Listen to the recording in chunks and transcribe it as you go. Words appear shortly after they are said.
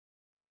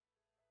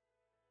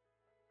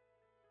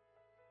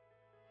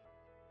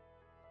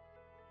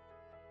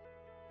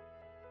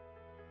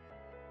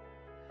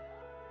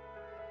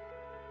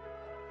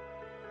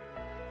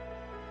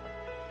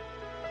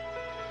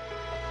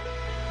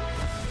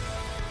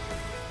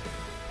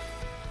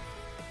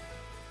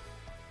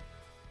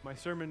My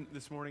sermon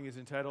this morning is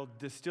entitled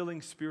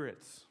Distilling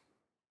Spirits,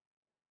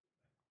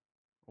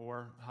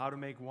 or How to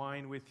Make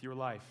Wine with Your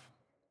Life.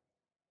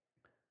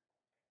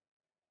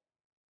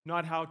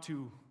 Not how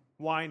to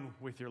wine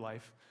with your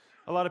life.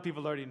 A lot of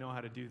people already know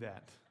how to do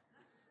that.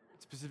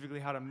 Specifically,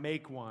 how to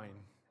make wine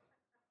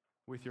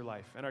with your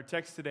life. And our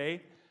text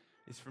today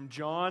is from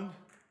John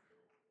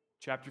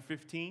chapter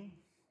 15,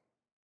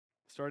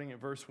 starting at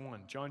verse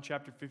 1. John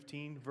chapter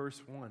 15,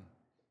 verse 1.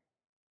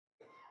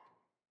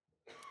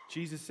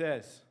 Jesus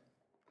says,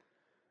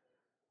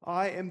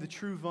 I am the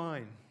true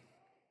vine,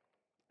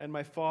 and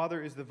my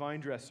Father is the vine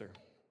dresser.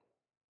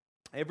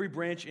 Every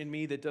branch in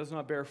me that does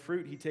not bear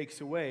fruit, he takes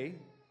away,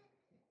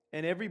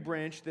 and every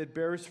branch that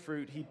bears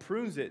fruit, he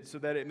prunes it so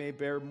that it may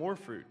bear more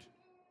fruit.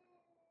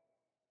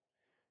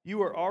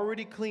 You are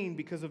already clean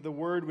because of the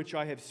word which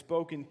I have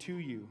spoken to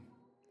you.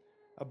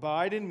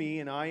 Abide in me,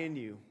 and I in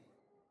you.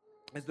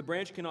 As the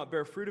branch cannot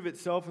bear fruit of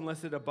itself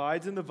unless it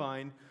abides in the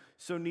vine,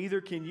 so neither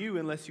can you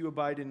unless you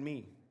abide in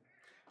me.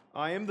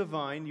 I am the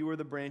vine, you are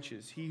the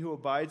branches. He who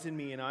abides in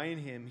me and I in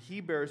him,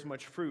 he bears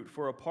much fruit,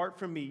 for apart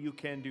from me you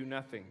can do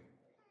nothing.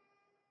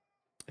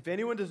 If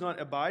anyone does not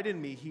abide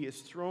in me, he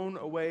is thrown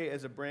away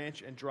as a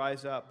branch and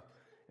dries up,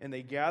 and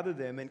they gather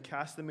them and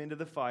cast them into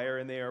the fire,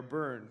 and they are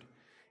burned.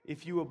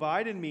 If you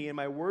abide in me and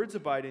my words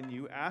abide in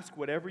you, ask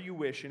whatever you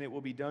wish, and it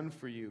will be done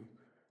for you.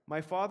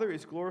 My Father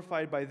is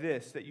glorified by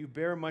this, that you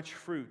bear much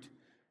fruit,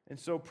 and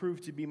so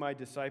prove to be my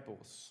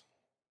disciples.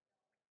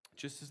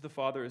 Just as the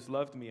Father has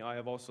loved me, I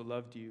have also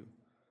loved you.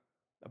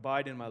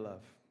 Abide in my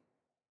love.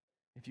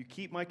 If you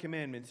keep my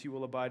commandments, you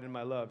will abide in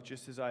my love,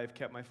 just as I have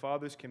kept my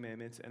Father's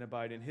commandments and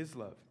abide in his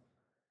love.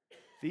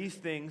 These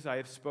things I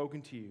have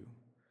spoken to you,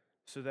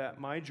 so that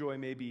my joy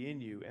may be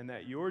in you, and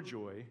that your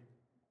joy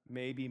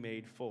may be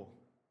made full.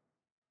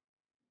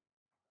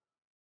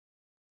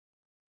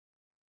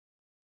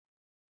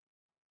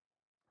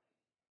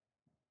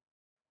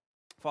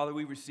 Father,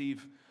 we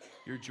receive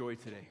your joy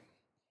today.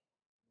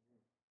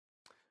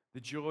 The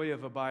joy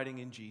of abiding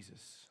in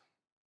Jesus.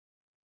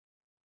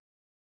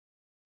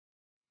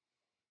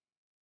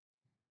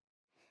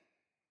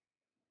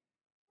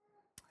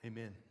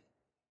 Amen.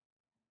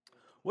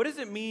 What does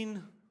it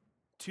mean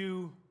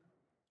to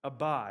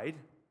abide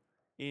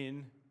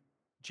in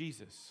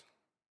Jesus?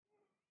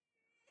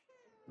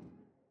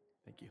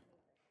 Thank you.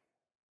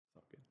 It's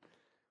all good.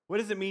 What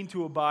does it mean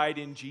to abide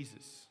in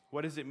Jesus?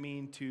 What does it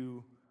mean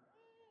to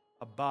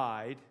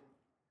abide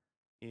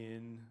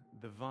in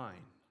the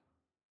vine?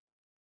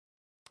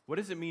 What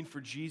does it mean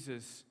for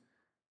Jesus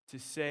to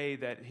say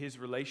that his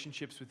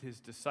relationships with his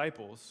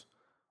disciples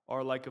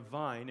are like a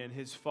vine and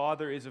his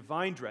Father is a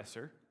vine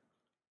dresser,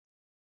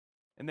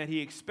 and that he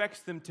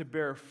expects them to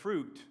bear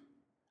fruit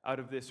out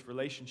of this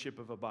relationship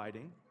of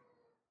abiding?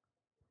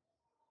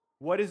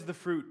 What is the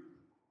fruit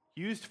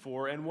used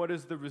for, and what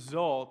is the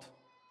result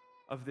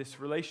of this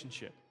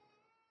relationship?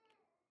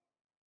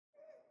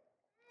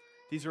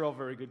 These are all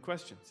very good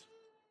questions.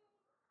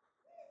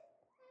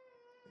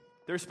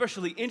 They're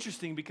especially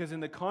interesting because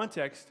in the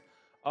context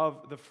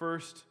of the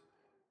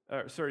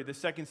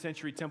second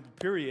century temple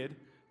period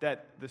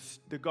that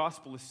the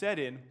gospel is set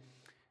in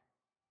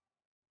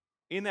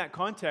that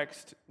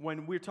context,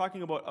 when we're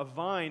talking about a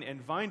vine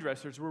and vine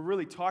dressers, we're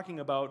really talking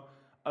about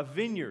a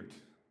vineyard.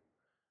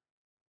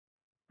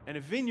 And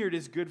a vineyard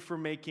is good for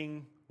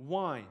making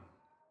wine.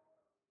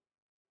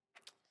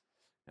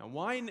 Now,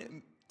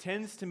 wine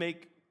tends to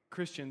make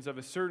Christians of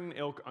a certain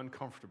ilk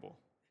uncomfortable,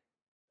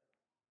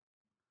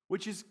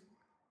 which is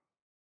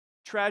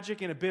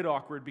tragic and a bit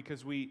awkward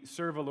because we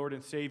serve a Lord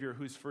and Savior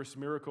whose first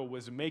miracle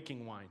was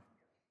making wine.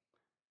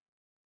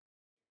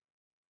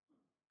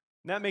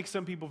 And that makes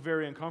some people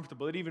very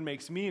uncomfortable. It even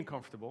makes me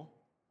uncomfortable.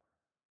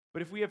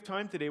 But if we have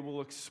time today,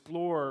 we'll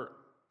explore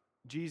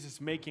Jesus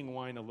making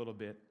wine a little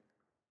bit.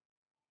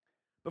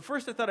 But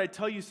first, I thought I'd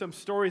tell you some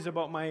stories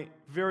about my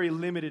very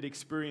limited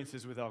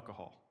experiences with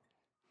alcohol.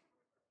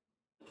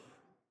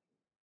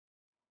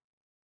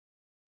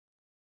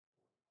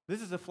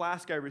 This is a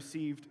flask I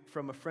received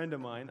from a friend of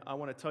mine. I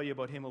want to tell you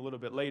about him a little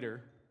bit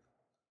later.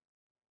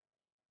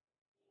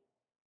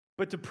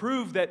 But to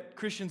prove that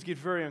Christians get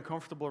very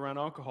uncomfortable around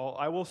alcohol,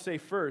 I will say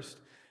first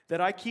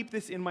that I keep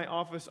this in my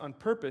office on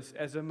purpose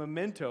as a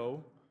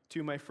memento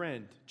to my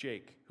friend,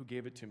 Jake, who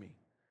gave it to me.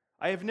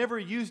 I have never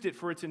used it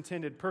for its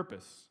intended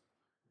purpose.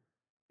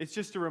 It's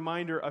just a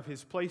reminder of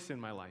his place in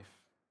my life.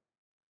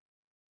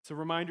 It's a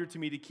reminder to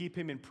me to keep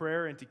him in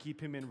prayer and to keep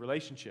him in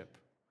relationship.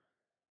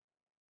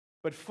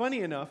 But funny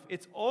enough,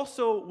 it's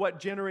also what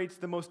generates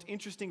the most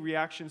interesting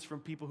reactions from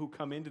people who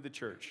come into the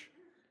church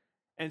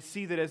and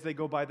see that as they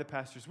go by the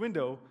pastor's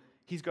window,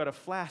 he's got a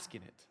flask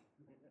in it.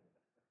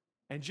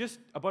 And just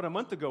about a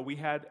month ago, we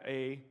had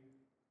a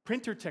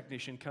printer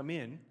technician come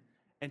in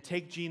and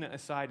take Gina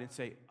aside and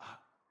say,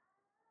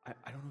 I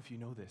don't know if you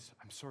know this.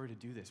 I'm sorry to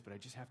do this, but I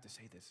just have to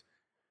say this.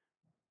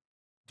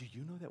 Do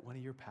you know that one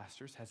of your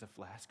pastors has a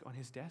flask on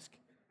his desk?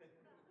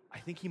 I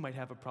think he might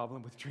have a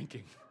problem with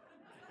drinking.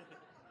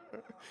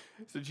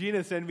 So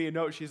Gina sent me a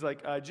note. She's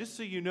like, just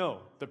so you know,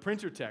 the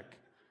printer tech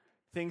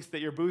thinks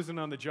that you're boozing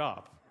on the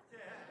job.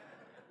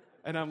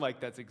 And I'm like,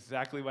 that's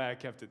exactly why I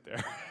kept it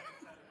there.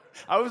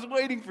 I was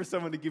waiting for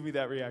someone to give me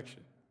that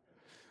reaction.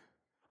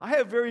 I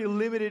have very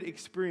limited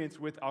experience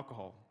with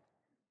alcohol.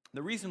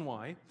 The reason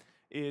why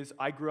is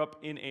I grew up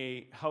in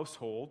a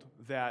household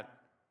that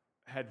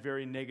had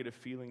very negative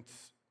feelings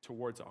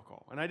towards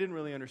alcohol, and I didn't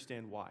really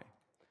understand why.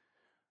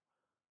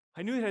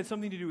 I knew it had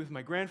something to do with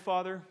my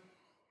grandfather.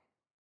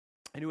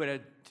 I knew it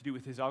had to do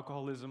with his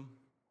alcoholism.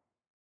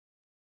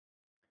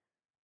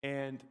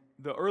 And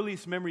the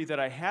earliest memory that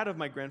I had of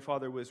my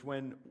grandfather was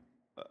when,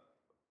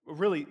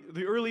 really,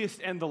 the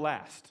earliest and the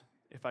last,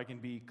 if I can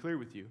be clear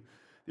with you.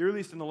 The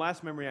earliest and the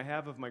last memory I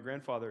have of my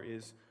grandfather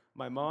is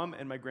my mom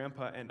and my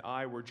grandpa and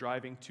I were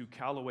driving to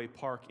Callaway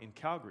Park in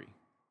Calgary.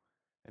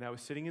 And I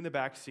was sitting in the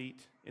back seat,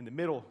 in the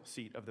middle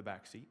seat of the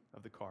back seat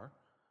of the car,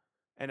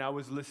 and I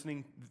was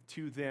listening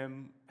to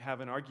them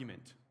have an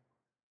argument.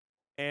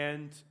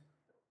 And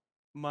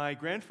my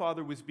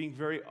grandfather was being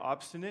very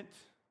obstinate,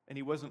 and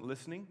he wasn't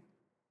listening.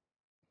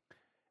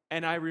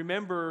 And I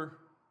remember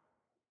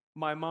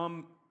my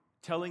mom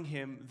telling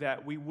him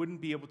that we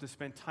wouldn't be able to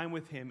spend time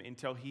with him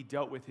until he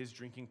dealt with his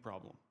drinking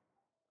problem.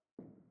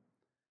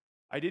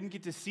 I didn't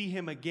get to see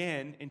him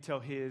again until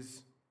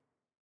his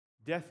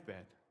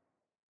deathbed,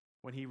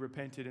 when he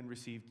repented and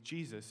received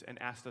Jesus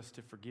and asked us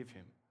to forgive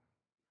him.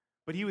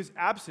 But he was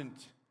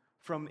absent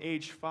from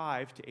age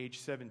 5 to age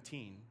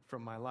 17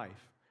 from my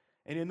life.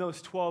 And in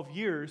those 12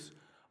 years,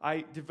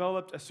 I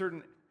developed a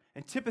certain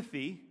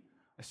antipathy,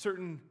 a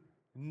certain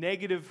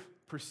negative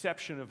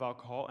perception of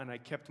alcohol, and I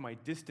kept my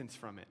distance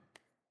from it.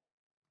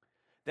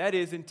 That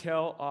is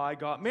until I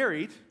got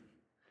married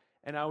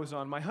and I was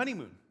on my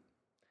honeymoon.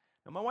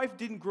 Now, my wife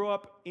didn't grow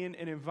up in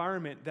an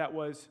environment that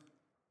was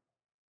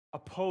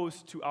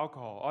opposed to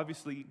alcohol.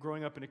 Obviously,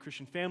 growing up in a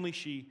Christian family,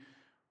 she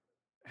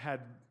had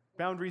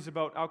boundaries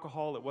about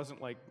alcohol. It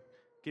wasn't like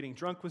getting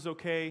drunk was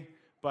okay,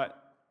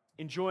 but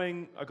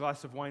enjoying a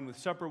glass of wine with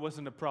supper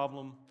wasn't a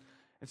problem.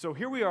 And so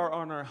here we are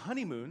on our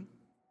honeymoon,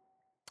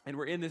 and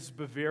we're in this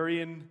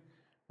Bavarian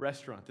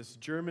restaurant, this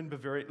German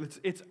Bavarian.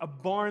 It's a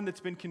barn that's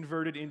been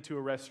converted into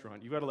a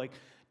restaurant. You got to like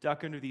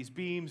duck under these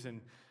beams,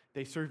 and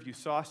they serve you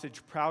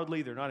sausage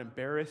proudly. They're not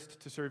embarrassed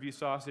to serve you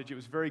sausage. It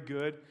was very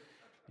good.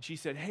 And she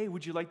said, "Hey,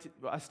 would you like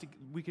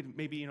we could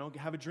maybe,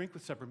 have a drink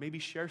with supper, maybe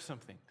share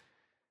something."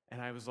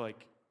 And I was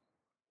like,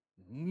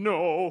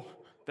 "No,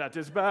 that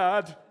is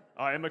bad.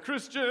 I am a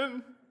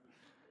Christian."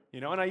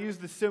 And I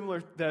used the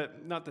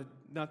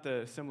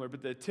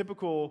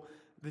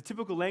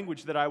typical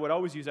language that I would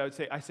always use.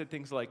 I said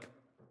things like,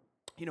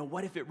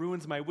 "What if it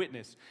ruins my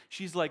witness?"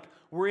 She's like,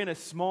 "We're in a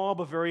small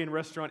Bavarian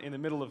restaurant in the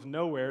middle of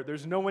nowhere.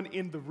 There's no one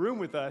in the room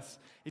with us.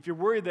 If you're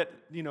worried that,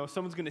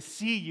 someone's going to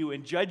see you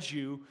and judge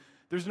you,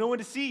 there's no one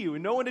to see you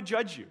and no one to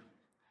judge you."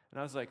 And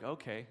I was like,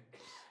 okay.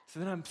 So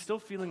then I'm still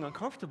feeling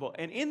uncomfortable.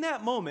 And in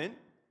that moment,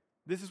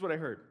 this is what I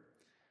heard.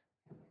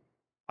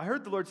 I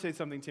heard the Lord say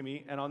something to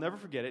me, and I'll never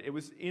forget it. It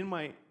was in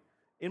my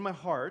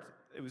heart.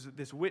 It was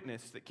this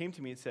witness that came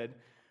to me and said,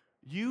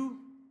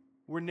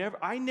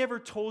 I never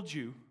told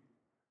you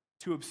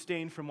to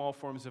abstain from all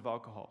forms of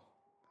alcohol,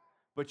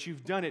 but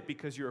you've done it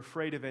because you're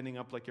afraid of ending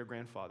up like your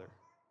grandfather.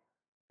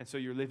 And so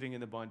you're living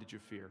in the bondage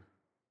of fear.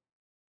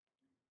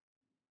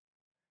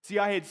 See,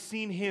 I had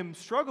seen him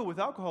struggle with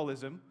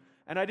alcoholism,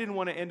 and I didn't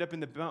want to end up in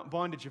the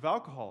bondage of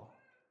alcohol.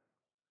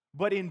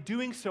 But in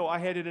doing so, I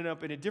had ended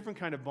up in a different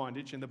kind of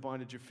bondage, in the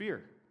bondage of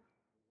fear.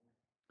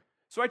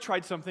 So I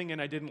tried something,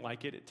 and I didn't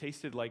like it. It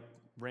tasted like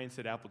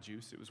rancid apple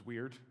juice. It was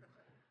weird.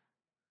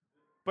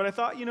 But I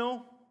thought,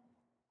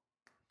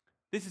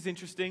 this is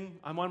interesting.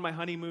 I'm on my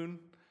honeymoon.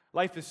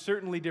 Life is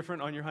certainly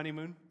different on your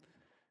honeymoon.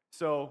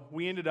 So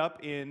we ended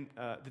up in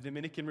the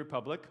Dominican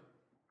Republic.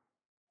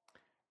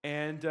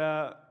 And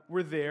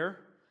we're there,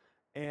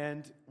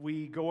 and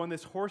we go on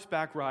this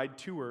horseback ride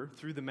tour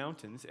through the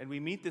mountains, and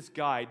we meet this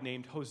guide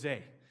named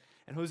Jose.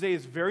 And Jose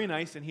is very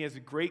nice, and he has a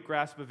great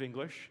grasp of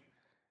English.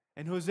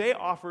 And Jose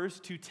offers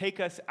to take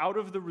us out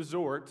of the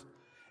resort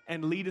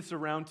and lead us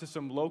around to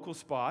some local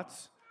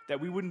spots that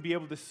we wouldn't be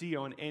able to see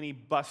on any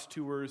bus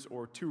tours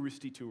or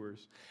touristy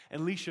tours.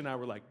 And Leisha and I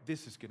were like,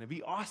 this is going to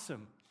be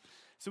awesome.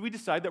 So we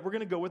decide that we're going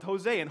to go with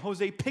Jose, and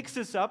Jose picks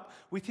us up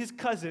with his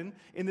cousin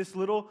in this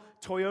little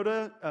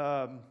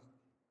Toyota,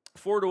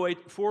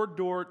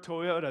 four-door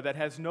Toyota that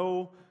has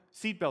no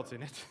seatbelts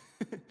in it.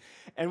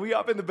 And we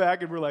hop in the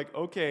back, and we're like,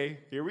 okay,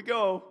 here we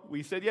go.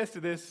 We said yes to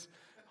this.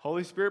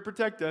 Holy Spirit,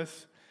 protect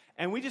us.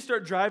 And we just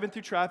start driving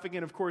through traffic,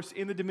 and of course,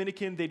 in the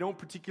Dominican, they don't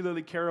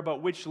particularly care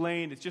about which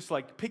lane. It's just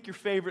like, pick your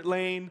favorite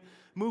lane,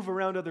 move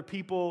around other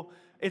people.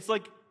 It's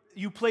like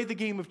you play the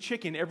game of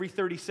chicken every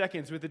 30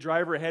 seconds with the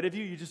driver ahead of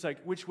you. You're just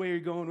like, which way are you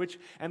going?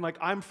 And like,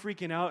 I'm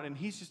freaking out, and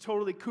he's just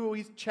totally cool.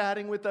 He's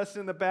chatting with us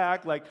in the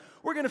back. Like,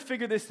 we're going to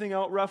figure this thing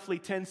out roughly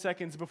 10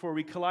 seconds before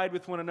we collide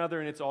with one another,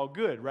 and it's all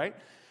good, right?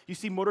 You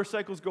see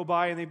motorcycles go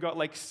by, and they've got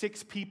like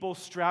 6 people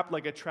strapped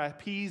like a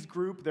trapeze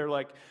group. They're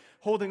like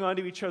holding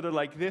onto each other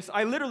like this.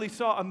 I literally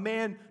saw a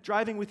man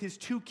driving with his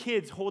 2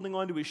 kids holding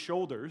onto his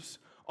shoulders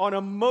on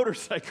a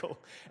motorcycle,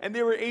 and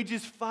they were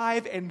ages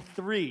 5 and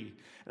 3.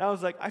 And I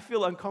was like, I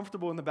feel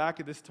uncomfortable in the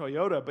back of this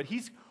Toyota, but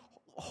he's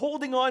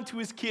holding on to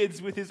his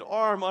kids with his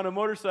arm on a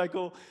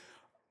motorcycle,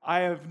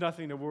 I have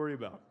nothing to worry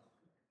about.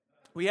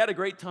 We had a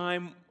great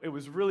time. It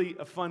was really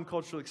a fun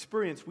cultural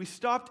experience. We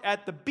stopped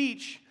at the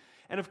beach,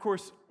 and of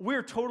course,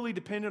 we're totally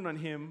dependent on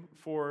him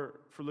for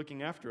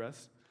looking after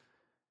us.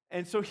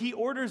 And so he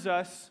orders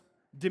us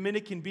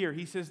Dominican beer.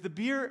 He says the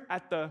beer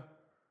at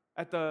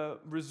the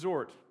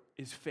resort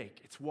is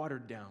fake. It's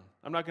watered down.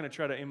 I'm not going to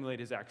try to emulate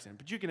his accent,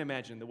 but you can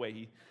imagine the way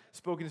he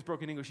spoke in his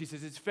broken English. He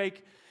says, it's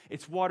fake.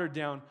 It's watered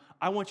down.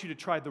 I want you to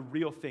try the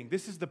real thing.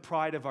 This is the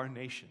pride of our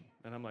nation.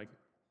 And I'm like,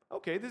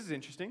 okay, this is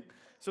interesting.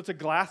 So it's a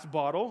glass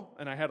bottle,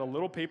 and I had a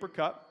little paper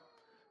cup.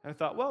 And I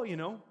thought, well,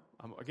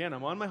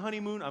 I'm on my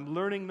honeymoon. I'm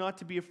learning not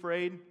to be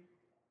afraid.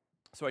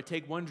 So I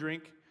take one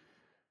drink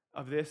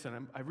of this,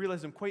 and I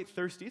realize I'm quite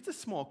thirsty. It's a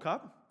small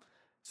cup.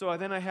 So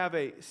then I have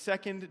a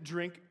second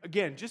drink,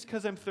 again, just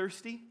because I'm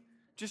thirsty,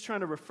 just trying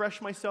to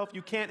refresh myself.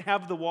 You can't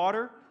have the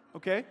water,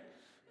 okay?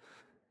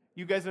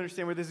 You guys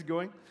understand where this is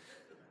going?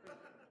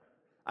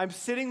 I'm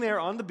sitting there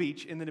on the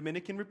beach in the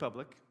Dominican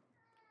Republic,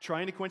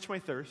 trying to quench my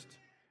thirst.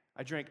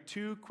 I drank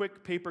 2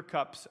 quick paper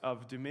cups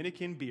of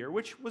Dominican beer,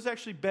 which was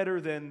actually better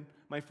than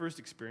my first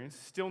experience,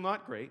 still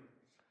not great.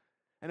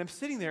 And I'm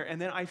sitting there, and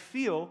then I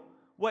feel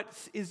what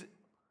is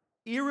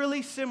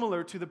eerily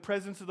similar to the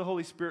presence of the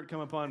Holy Spirit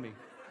come upon me.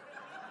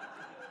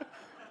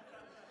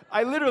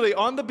 I literally,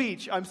 on the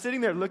beach, I'm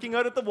sitting there looking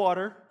out at the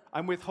water.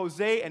 I'm with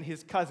Jose and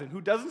his cousin, who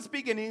doesn't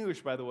speak any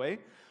English, by the way.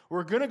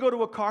 We're going to go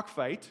to a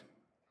cockfight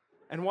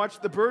and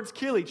watch the birds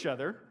kill each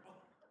other.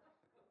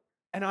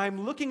 And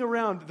I'm looking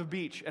around the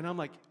beach, and I'm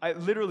like,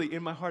 literally,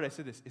 in my heart, I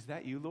said this, is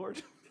that you,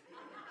 Lord?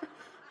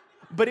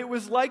 But it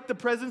was like the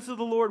presence of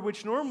the Lord,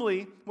 which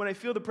normally, when I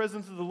feel the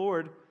presence of the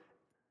Lord,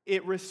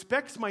 it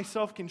respects my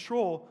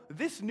self-control.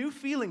 This new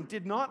feeling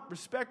did not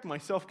respect my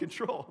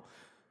self-control.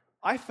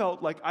 I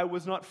felt like I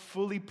was not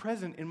fully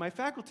present in my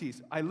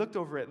faculties. I looked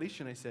over at Leisha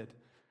and I said,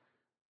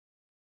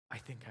 I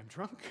think I'm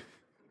drunk.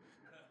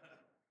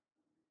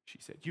 She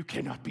said, you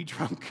cannot be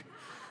drunk.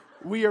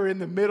 We are in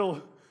the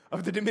middle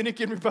of the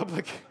Dominican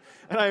Republic,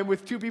 and I am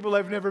with 2 people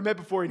I've never met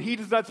before, and he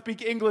does not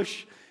speak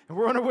English, and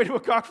we're on our way to a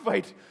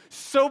cockfight.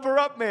 Sober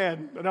up,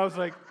 man. And I was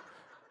like,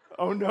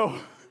 oh no.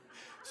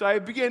 So I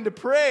began to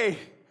pray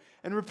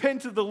and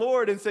repent to the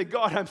Lord and say,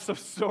 God, I'm so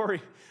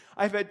sorry.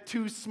 I've had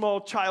 2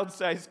 small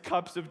child-sized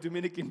cups of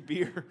Dominican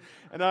beer,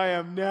 and I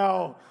am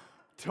now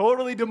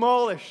totally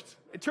demolished.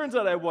 It turns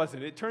out I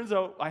wasn't. It turns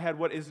out I had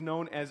what is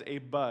known as a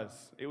buzz.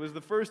 It was the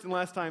first and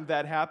last time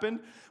that happened,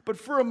 but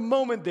for a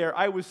moment there,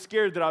 I was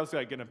scared that I was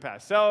going to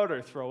pass out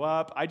or throw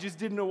up. I just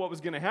didn't know what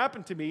was going to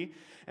happen to me,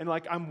 and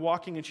I'm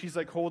walking, and she's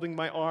holding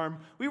my arm.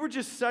 We were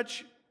just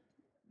such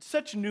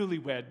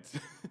newlyweds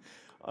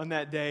on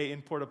that day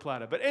in Puerto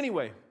Plata. But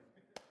anyway,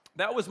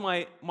 that was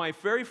my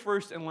very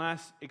first and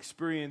last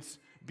experience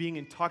being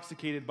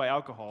intoxicated by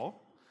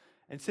alcohol.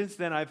 And since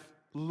then, I've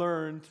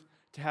learned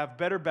to have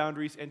better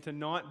boundaries and to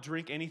not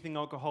drink anything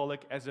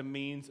alcoholic as a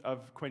means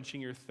of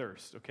quenching your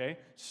thirst, okay?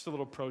 Just a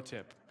little pro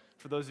tip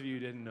for those of you who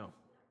didn't know.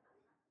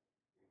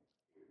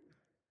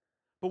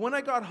 But when I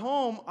got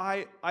home,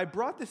 I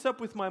brought this up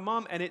with my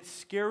mom, and it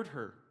scared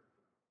her.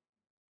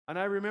 And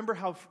I remember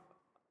how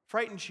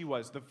frightened she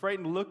was, the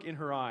frightened look in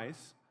her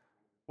eyes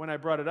when I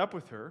brought it up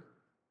with her.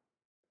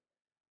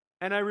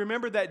 And I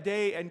remember that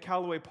day in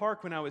Callaway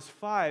Park when I was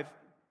 5,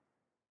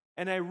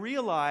 and I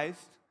realized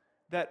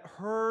that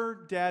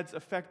her dad's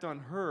effect on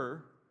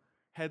her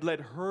had led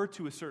her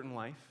to a certain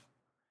life,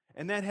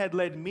 and that had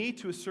led me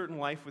to a certain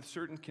life with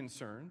certain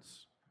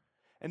concerns,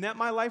 and that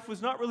my life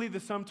was not really the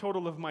sum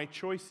total of my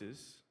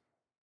choices.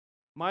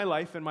 My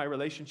life and my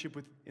relationship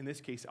with, in this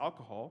case,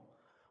 alcohol,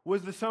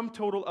 was the sum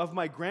total of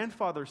my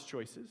grandfather's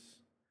choices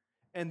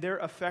and their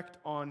effect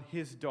on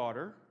his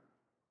daughter,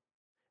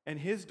 and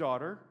his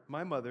daughter,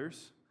 my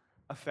mother's,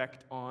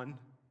 effect on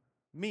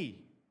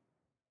me.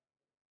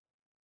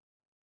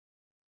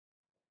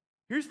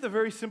 Here's the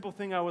very simple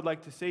thing I would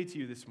like to say to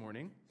you this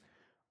morning.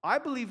 I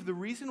believe the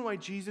reason why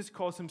Jesus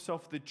calls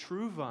himself the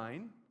true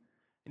vine,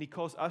 and he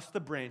calls us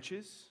the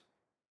branches,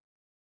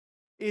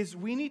 is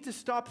we need to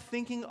stop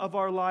thinking of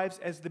our lives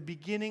as the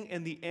beginning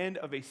and the end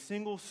of a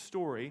single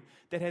story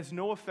that has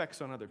no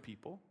effects on other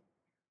people.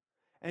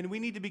 And we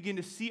need to begin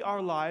to see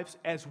our lives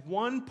as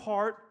one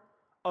part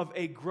of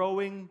a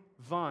growing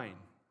vine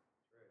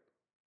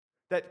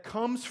that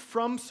comes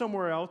from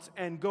somewhere else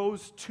and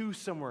goes to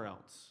somewhere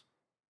else.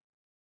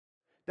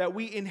 That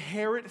we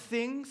inherit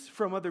things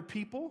from other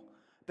people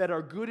that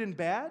are good and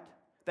bad,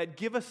 that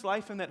give us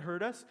life and that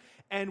hurt us,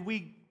 and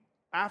we,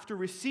 after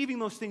receiving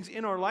those things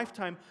in our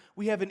lifetime,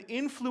 we have an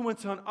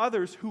influence on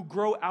others who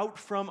grow out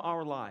from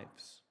our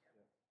lives.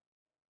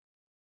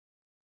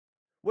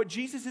 What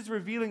Jesus is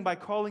revealing by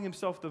calling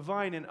himself the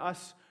vine and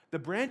us the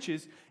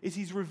branches is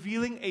he's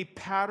revealing a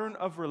pattern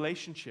of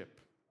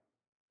relationship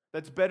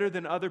that's better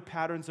than other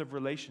patterns of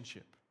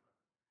relationship.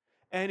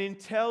 And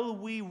until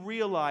we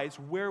realize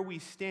where we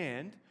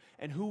stand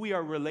and who we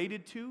are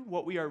related to,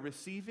 what we are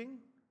receiving,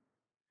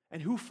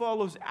 and who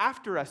follows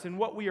after us and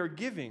what we are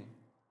giving,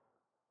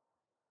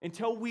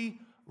 until we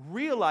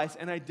realize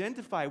and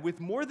identify with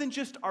more than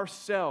just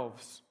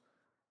ourselves,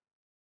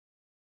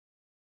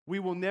 we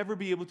will never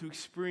be able to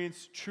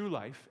experience true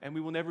life, and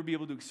we will never be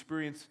able to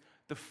experience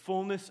the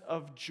fullness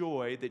of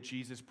joy that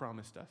Jesus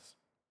promised us.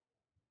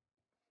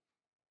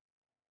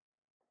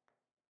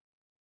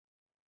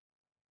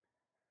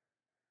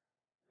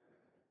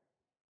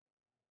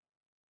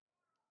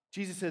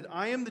 Jesus said,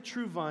 I am the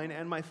true vine,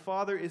 and my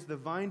Father is the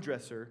vine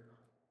dresser.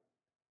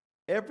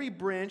 Every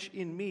branch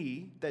in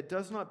me that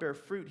does not bear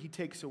fruit, he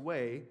takes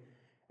away,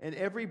 and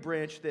every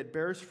branch that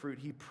bears fruit,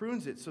 he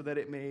prunes it so that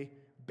it may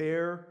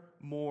bear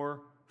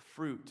more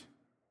fruit.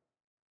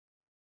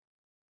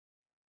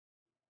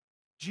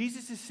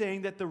 Jesus is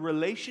saying that the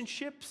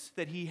relationships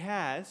that he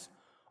has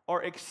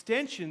are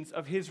extensions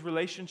of his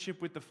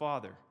relationship with the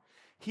Father.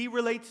 He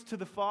relates to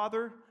the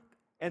Father,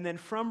 and then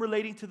from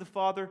relating to the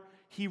Father,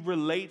 he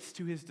relates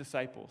to his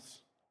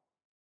disciples.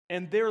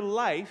 And their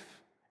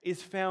life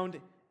is found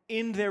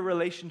in their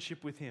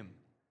relationship with him.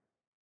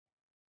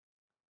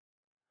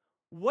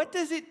 What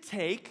does it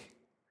take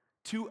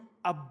to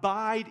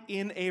abide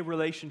in a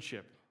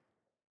relationship?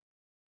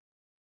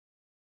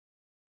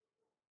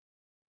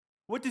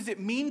 What does it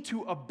mean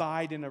to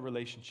abide in a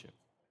relationship?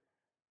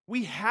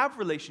 We have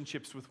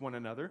relationships with one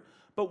another,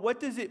 but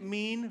what does it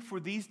mean for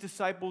these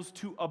disciples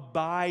to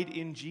abide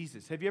in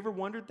Jesus? Have you ever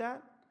wondered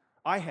that?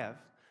 I have.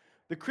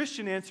 The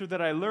Christian answer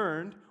that I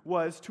learned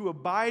was to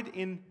abide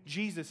in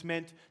Jesus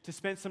meant to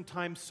spend some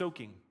time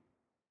soaking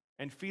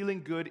and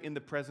feeling good in the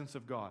presence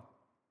of God.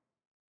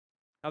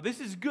 Now,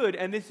 this is good,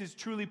 and this is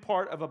truly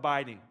part of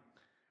abiding.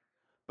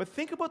 But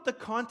think about the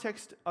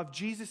context of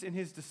Jesus and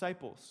his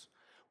disciples.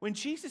 When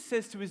Jesus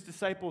says to his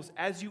disciples,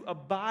 as you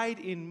abide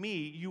in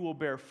me, you will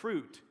bear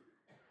fruit,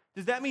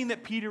 does that mean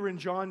that Peter and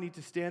John need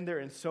to stand there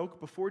and soak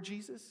before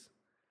Jesus?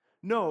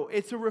 No,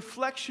 it's a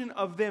reflection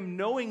of them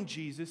knowing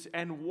Jesus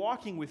and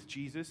walking with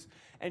Jesus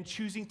and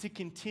choosing to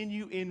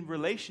continue in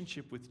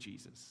relationship with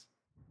Jesus.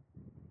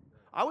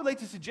 I would like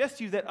to suggest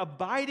to you that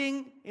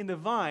abiding in the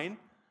vine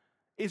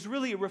is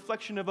really a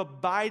reflection of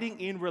abiding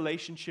in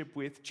relationship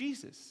with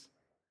Jesus.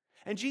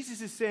 And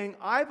Jesus is saying,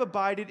 I've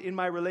abided in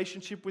my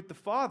relationship with the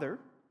Father,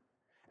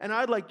 and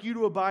I'd like you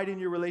to abide in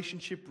your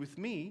relationship with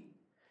me.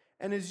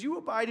 And as you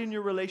abide in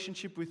your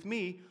relationship with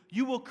me,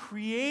 you will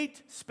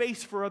create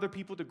space for other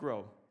people to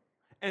grow,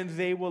 and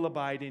they will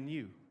abide in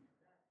you.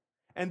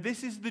 And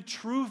this is the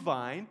true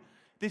vine.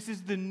 This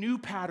is the new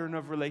pattern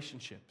of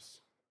relationships.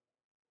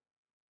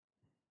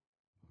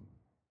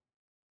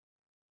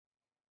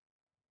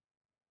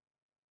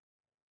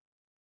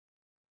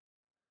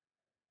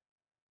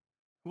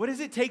 What does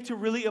it take to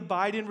really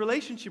abide in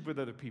relationship with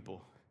other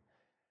people?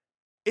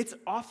 It's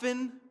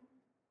often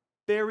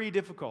very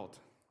difficult.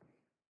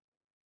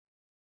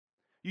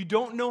 You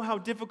don't know how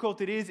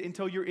difficult it is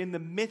until you're in the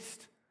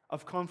midst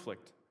of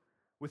conflict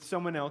with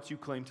someone else you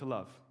claim to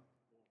love.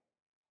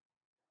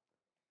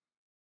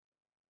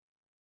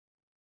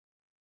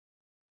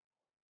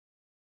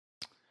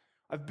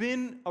 I've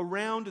been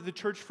around the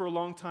church for a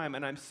long time,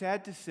 and I'm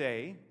sad to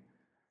say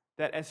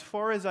that as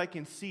far as I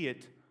can see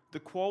it, the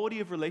quality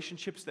of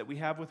relationships that we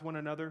have with one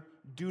another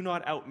do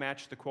not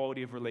outmatch the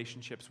quality of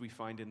relationships we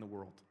find in the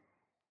world.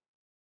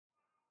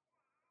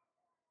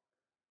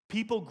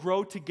 People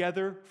grow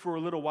together for a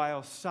little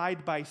while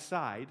side by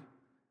side,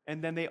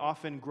 and then they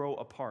often grow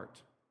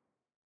apart.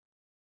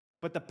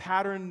 But the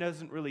pattern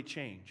doesn't really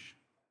change.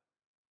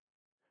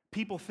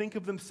 People think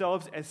of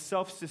themselves as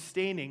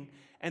self-sustaining,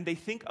 and they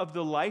think of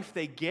the life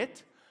they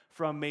get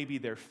from maybe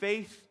their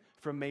faith,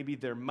 from maybe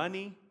their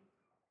money,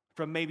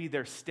 from maybe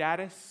their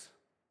status.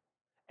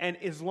 And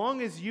as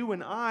long as you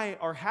and I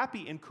are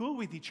happy and cool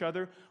with each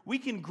other, we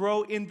can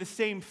grow in the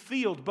same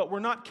field, but we're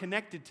not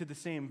connected to the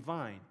same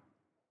vine.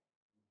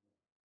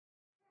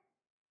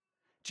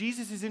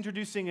 Jesus is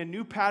introducing a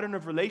new pattern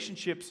of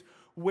relationships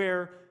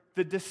where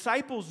the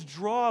disciples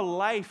draw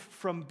life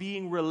from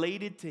being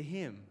related to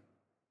him.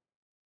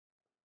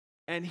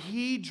 And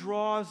he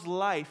draws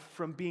life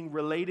from being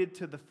related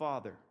to the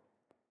Father.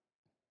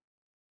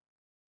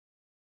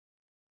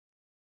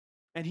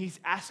 And he's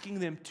asking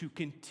them to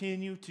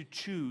continue to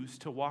choose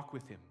to walk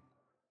with him.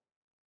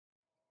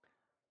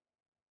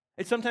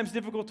 It's sometimes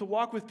difficult to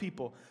walk with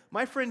people.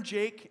 My friend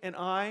Jake and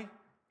I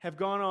have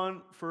gone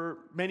on for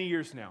many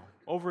years now,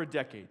 over a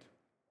decade.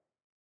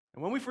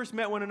 And when we first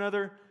met one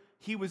another,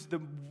 he was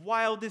the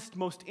wildest,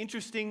 most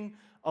interesting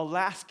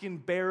Alaskan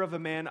bear of a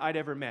man I'd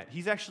ever met.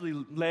 He's actually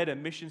led a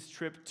missions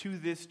trip to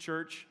this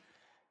church.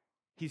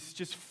 He's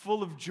just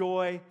full of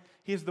joy.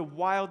 He has the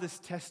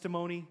wildest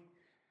testimony.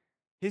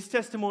 His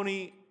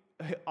testimony,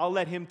 I'll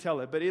let him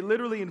tell it, but it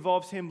literally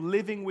involves him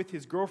living with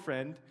his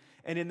girlfriend,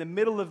 and in the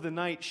middle of the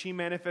night, she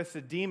manifests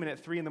a demon at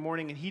 3 a.m,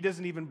 and he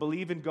doesn't even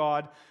believe in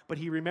God, but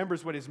he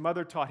remembers what his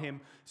mother taught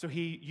him, so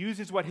he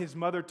uses what his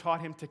mother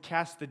taught him to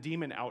cast the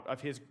demon out of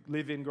his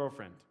live-in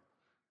girlfriend.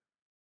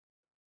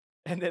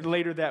 And then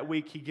later that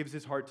week, he gives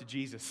his heart to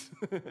Jesus.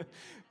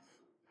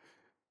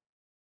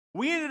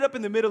 We ended up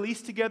in the Middle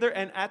East together,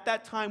 and at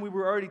that time we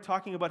were already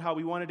talking about how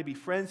we wanted to be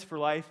friends for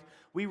life.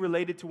 We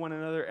related to one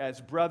another as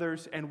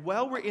brothers, and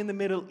while we're in the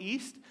Middle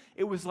East,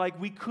 it was like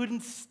we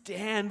couldn't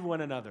stand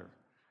one another.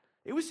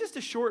 It was just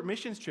a short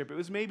missions trip. It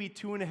was maybe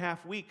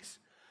 2.5 weeks.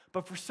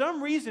 But for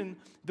some reason,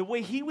 the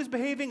way he was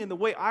behaving and the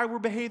way I were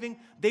behaving,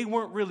 they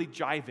weren't really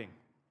jiving.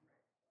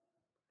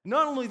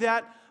 Not only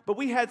that, but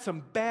we had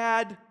some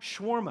bad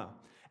shawarma.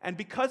 And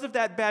because of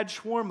that bad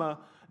shawarma,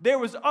 there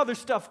was other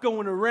stuff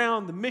going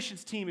around the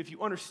missions team, if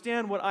you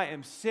understand what I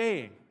am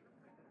saying.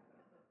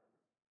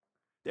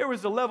 There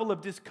was a level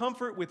of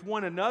discomfort with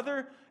one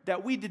another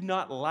that we did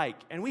not like.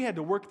 And we had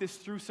to work this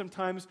through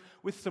sometimes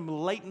with some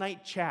late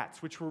night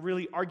chats, which were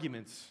really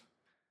arguments.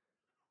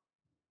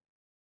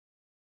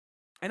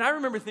 And I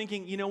remember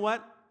thinking, you know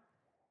what?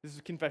 This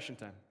is confession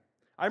time.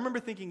 I remember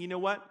thinking, you know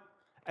what?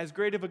 As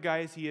great of a guy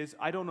as he is,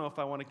 I don't know if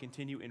I want to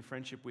continue in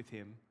friendship with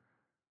him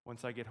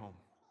once I get home.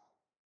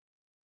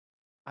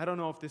 I don't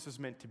know if this was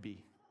meant to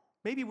be.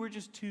 Maybe we're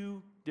just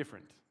too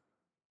different.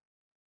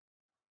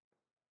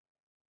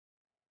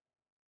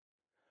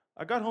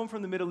 I got home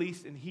from the Middle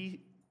East and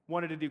he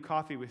wanted to do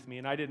coffee with me,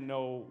 and I didn't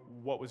know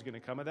what was going to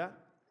come of that.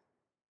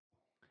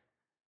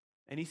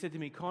 And he said to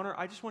me, Connor,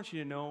 I just want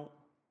you to know,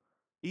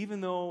 even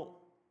though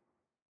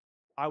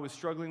I was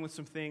struggling with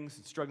some things,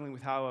 struggling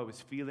with how I was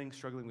feeling,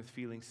 struggling with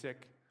feeling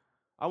sick,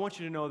 I want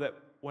you to know that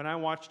when I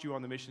watched you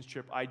on the missions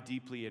trip, I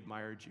deeply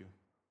admired you.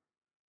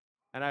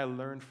 And I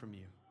learned from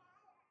you.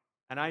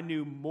 And I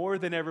knew more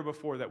than ever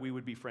before that we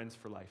would be friends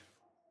for life.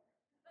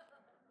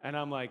 And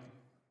I'm like,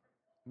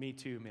 me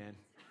too, man.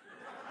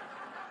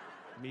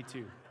 Me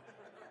too.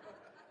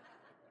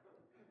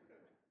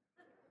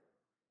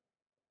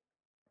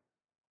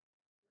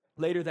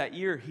 Later that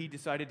year, he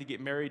decided to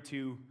get married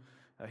to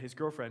his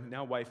girlfriend,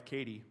 now wife,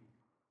 Katie.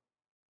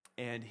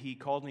 And he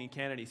called me in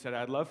Canada. He said,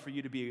 I'd love for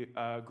you to be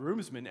a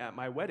groomsman at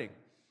my wedding.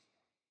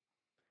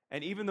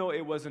 And even though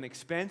it was an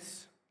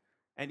expense,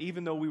 and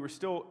even though we were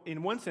still,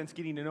 in one sense,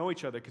 getting to know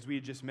each other because we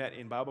had just met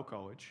in Bible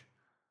college,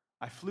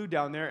 I flew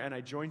down there and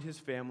I joined his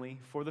family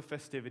for the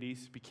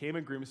festivities, became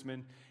a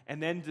groomsman,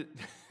 and then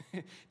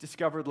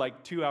discovered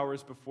like 2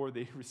 hours before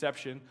the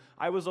reception,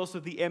 I was also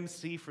the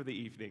MC for the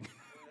evening.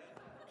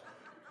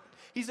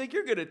 He's like,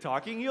 you're good at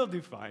talking, you'll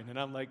do fine. And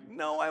I'm like,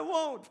 no, I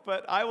won't,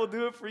 but I will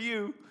do it for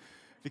you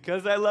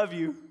because I love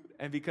you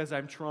and because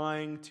I'm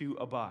trying to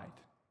abide.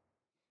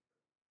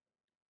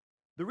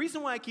 The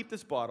reason why I keep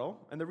this bottle,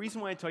 and the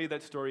reason why I tell you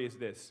that story is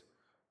this.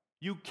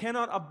 You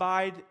cannot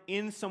abide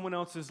in someone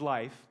else's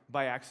life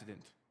by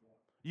accident.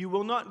 You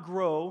will not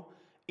grow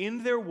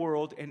in their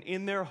world and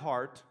in their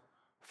heart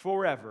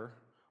forever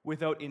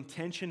without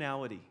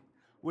intentionality,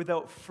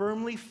 without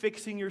firmly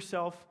fixing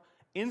yourself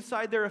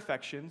inside their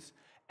affections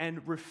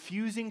and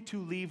refusing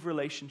to leave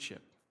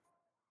relationship.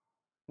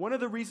 One of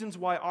the reasons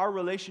why our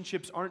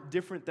relationships aren't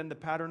different than the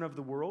pattern of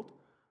the world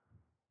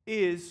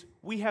is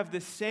we have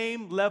the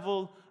same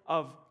level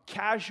of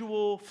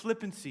casual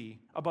flippancy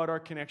about our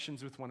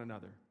connections with one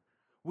another.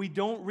 We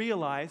don't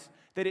realize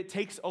that it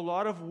takes a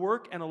lot of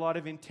work and a lot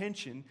of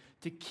intention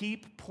to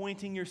keep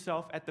pointing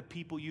yourself at the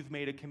people you've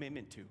made a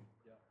commitment to.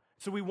 Yeah.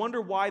 So we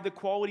wonder why the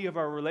quality of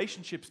our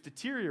relationships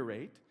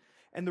deteriorate,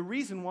 and the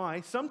reason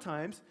why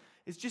sometimes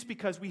is just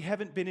because we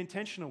haven't been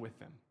intentional with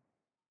them.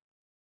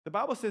 The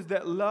Bible says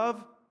that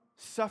love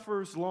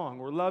suffers long,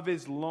 or love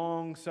is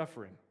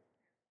long-suffering,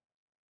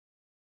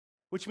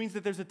 which means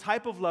that there's a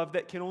type of love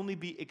that can only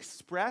be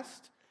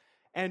expressed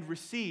and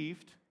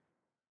received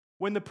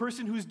when the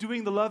person who is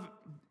doing the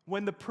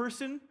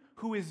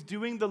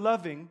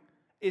loving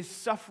is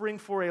suffering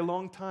for a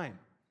long time.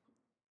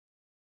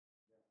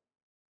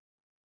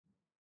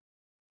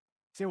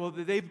 Say, well,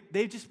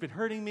 they've just been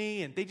hurting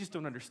me and they just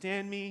don't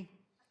understand me.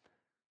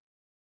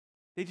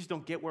 They just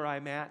don't get where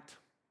I'm at.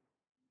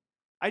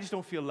 I just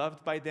don't feel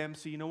loved by them,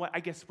 so you know what? I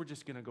guess we're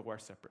just going to go our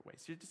separate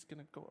ways. You're just going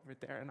to go over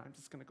there, and I'm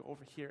just going to go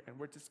over here, and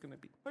we're just going to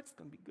be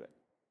good.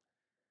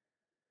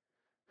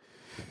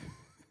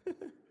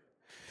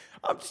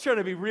 I'm just trying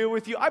to be real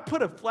with you. I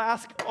put a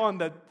flask on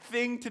the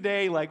thing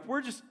today,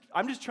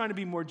 I'm just trying to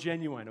be more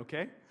genuine,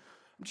 okay?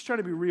 I'm just trying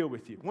to be real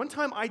with you. One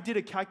time I did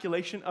a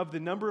calculation of the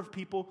number of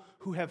people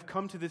who have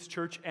come to this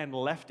church and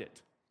left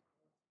it.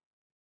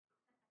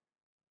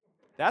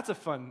 That's a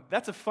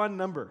fun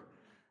number.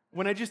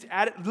 When I just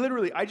added,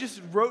 literally, I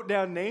just wrote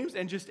down names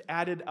and just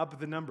added up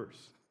the numbers.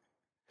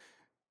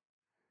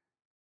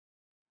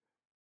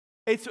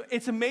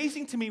 It's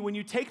amazing to me when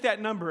you take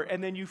that number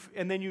and then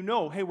you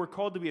know, hey, we're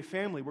called to be a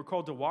family. We're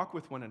called to walk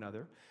with one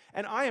another.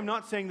 And I am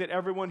not saying that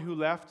everyone who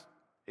left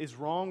is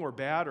wrong or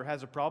bad or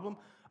has a problem.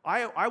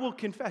 I will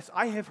confess,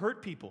 I have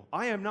hurt people.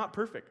 I am not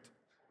perfect.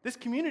 This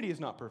community is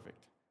not perfect.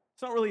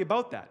 It's not really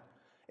about that.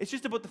 It's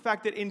just about the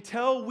fact that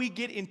until we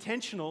get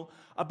intentional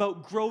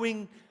about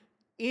growing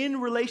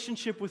in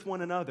relationship with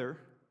one another,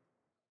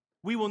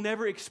 we will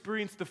never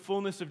experience the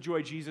fullness of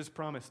joy Jesus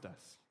promised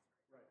us.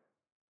 Right.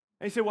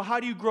 And you say, well, how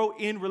do you grow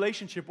in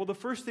relationship? Well, the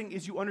first thing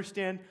is you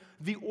understand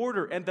the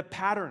order and the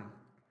pattern.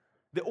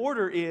 The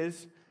order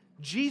is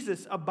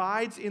Jesus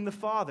abides in the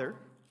Father,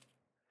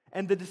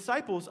 and the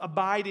disciples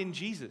abide in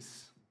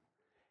Jesus.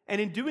 And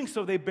in doing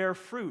so, they bear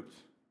fruit.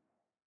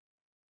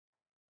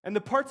 And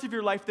the parts of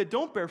your life that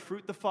don't bear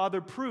fruit, the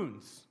Father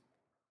prunes.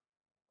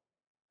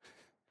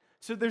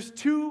 So there's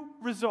two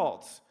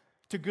results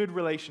to good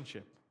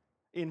relationship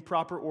in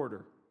proper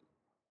order.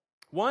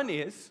 One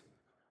is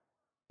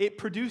it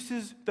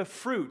produces the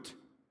fruit,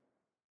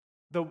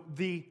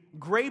 the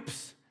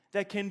grapes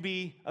that can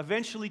be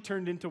eventually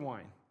turned into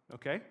wine,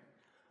 okay?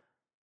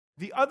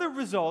 The other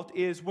result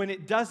is when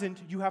it doesn't,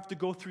 you have to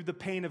go through the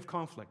pain of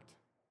conflict.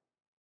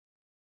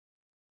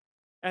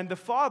 And the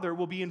Father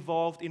will be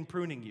involved in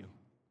pruning you.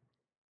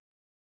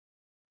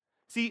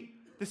 See,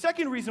 the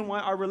second reason why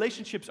our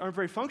relationships aren't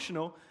very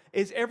functional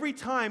is every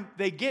time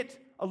they get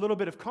a little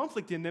bit of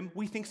conflict in them,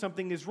 we think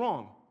something is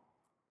wrong.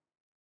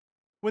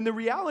 When the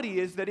reality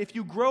is that if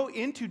you grow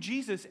into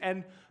Jesus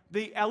and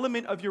the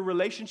element of your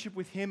relationship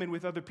with Him and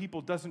with other people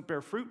doesn't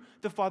bear fruit,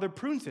 the Father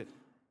prunes it.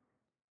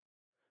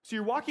 So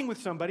you're walking with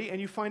somebody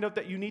and you find out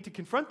that you need to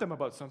confront them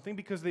about something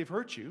because they've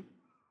hurt you.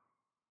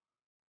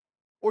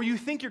 Or you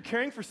think you're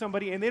caring for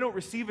somebody and they don't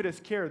receive it as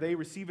care, they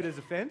receive it as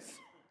offense.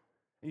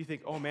 And you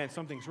think, oh man,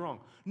 something's wrong.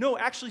 No,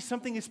 actually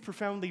something is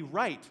profoundly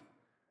right.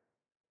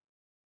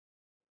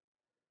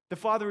 The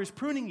Father is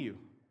pruning you.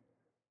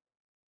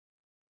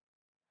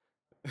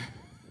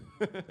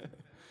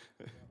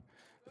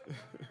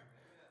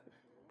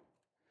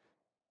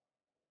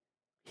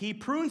 He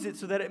prunes it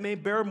so that it may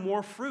bear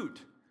more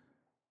fruit.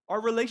 Our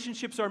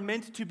relationships are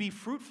meant to be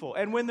fruitful.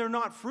 And when they're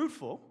not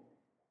fruitful,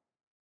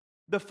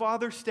 the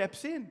Father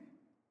steps in.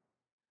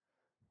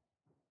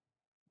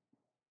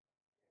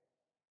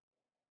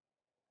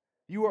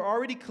 You are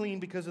already clean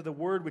because of the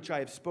word which I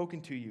have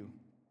spoken to you.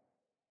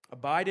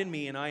 Abide in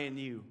me and I in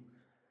you.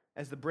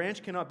 As the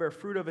branch cannot bear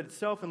fruit of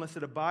itself unless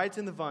it abides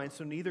in the vine,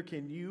 so neither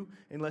can you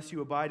unless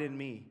you abide in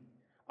me.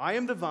 I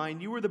am the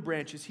vine, you are the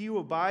branches. He who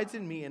abides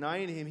in me and I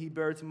in him, he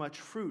bears much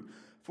fruit.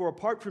 For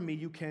apart from me,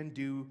 you can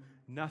do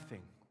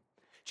nothing.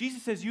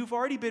 Jesus says, you've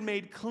already been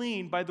made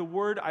clean by the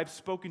word I've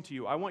spoken to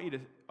you. I want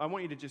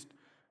you to just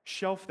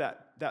shelf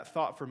that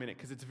thought for a minute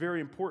because it's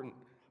very important.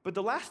 But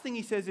the last thing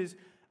he says is,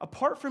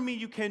 apart from me,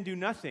 you can do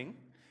nothing.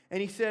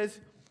 And he says,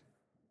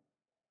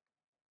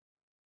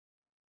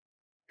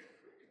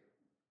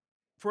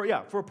 For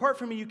apart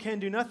from me you can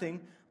do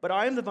nothing, but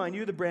I am the vine,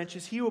 you are the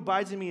branches. He who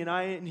abides in me and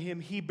I in him,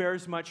 he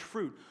bears much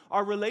fruit.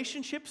 Our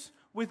relationships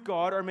with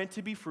God are meant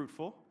to be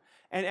fruitful,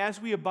 and as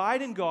we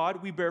abide in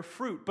God, we bear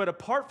fruit. But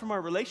apart from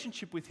our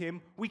relationship with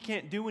him, we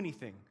can't do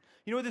anything.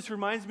 You know what this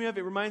reminds me of?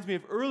 It reminds me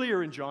of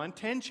earlier in John,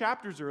 10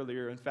 chapters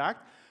earlier, in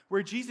fact,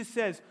 where Jesus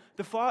says,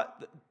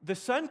 the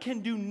Son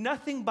can do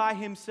nothing by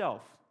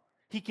himself.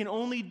 He can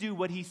only do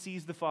what he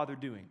sees the Father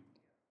doing.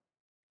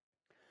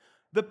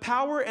 The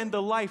power and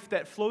the life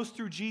that flows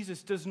through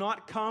Jesus does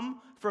not come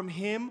from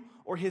him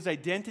or his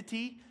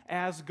identity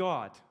as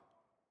God.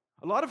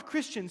 A lot of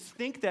Christians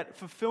think that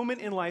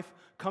fulfillment in life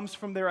comes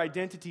from their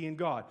identity in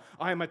God.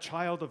 I am a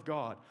child of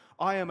God.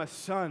 I am a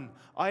son.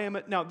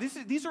 Now,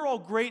 these are all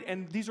great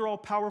and these are all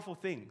powerful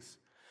things.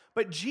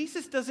 But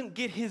Jesus doesn't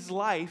get his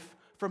life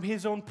from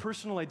his own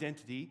personal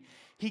identity.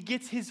 He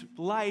gets his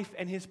life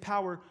and his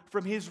power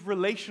from his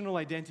relational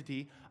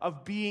identity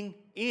of being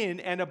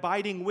in and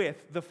abiding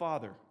with the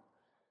Father.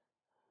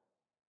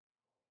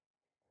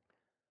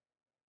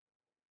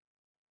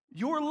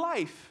 Your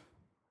life,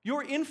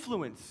 your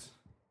influence,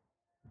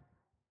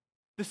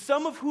 the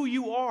sum of who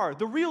you are,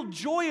 the real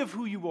joy of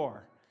who you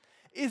are,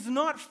 is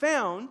not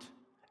found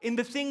in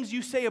the things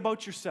you say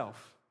about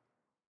yourself.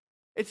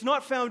 It's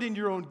not found in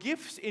your own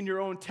gifts, in your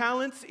own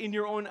talents, in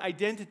your own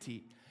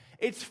identity.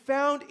 It's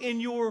found in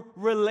your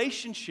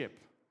relationship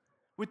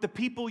with the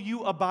people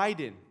you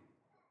abide in.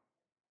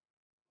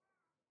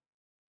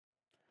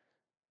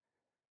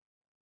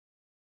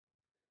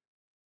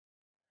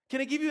 Can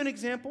I give you an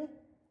example?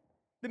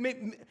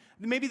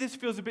 Maybe this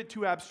feels a bit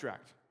too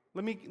abstract.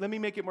 Let me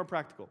make it more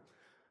practical.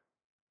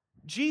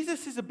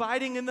 Jesus is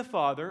abiding in the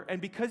Father, and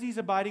because he's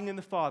abiding in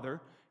the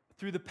Father,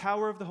 through the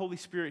power of the Holy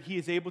Spirit, he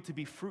is able to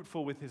be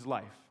fruitful with his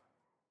life.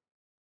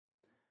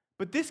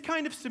 But this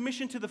kind of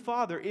submission to the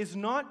Father is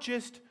not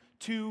just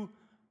to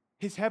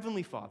his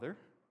heavenly Father.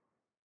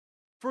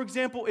 For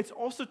example, it's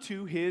also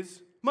to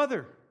his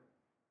mother.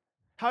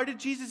 How did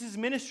Jesus'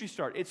 ministry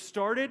start? It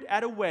started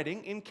at a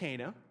wedding in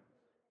Cana.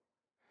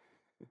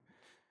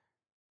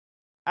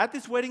 At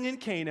this wedding in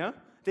Cana,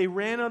 they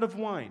ran out of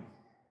wine.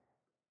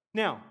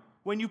 Now,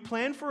 when you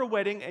plan for a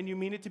wedding and you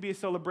mean it to be a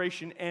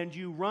celebration and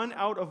you run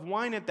out of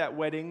wine at that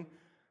wedding,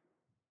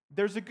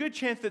 there's a good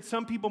chance that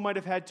some people might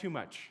have had too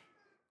much.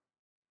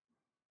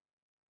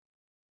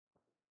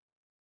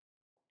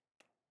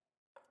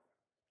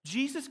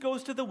 Jesus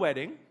goes to the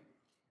wedding,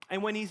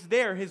 and when he's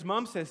there, his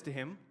mom says to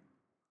him,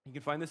 you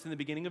can find this in the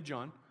beginning of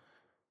John,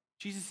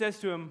 Jesus says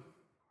to him,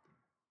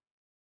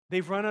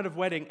 they've run out of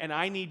wedding, and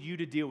I need you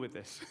to deal with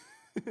this.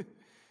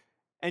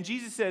 And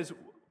Jesus says,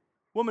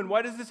 woman,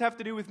 why does this have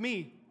to do with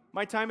me?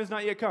 My time has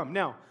not yet come.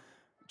 Now,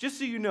 just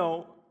so you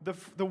know,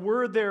 the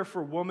word there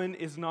for woman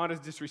is not as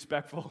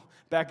disrespectful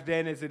back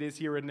then as it is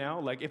here and now.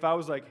 Like, if I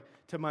was like,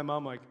 to my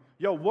mom, like,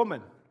 yo,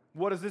 woman,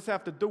 what does this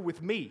have to do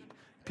with me?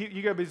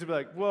 You gotta be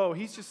like, whoa,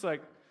 he's just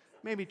like,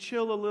 maybe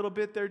chill a little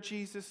bit there,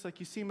 Jesus. Like,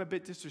 you seem a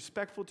bit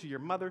disrespectful to your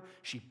mother.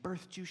 She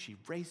birthed you, she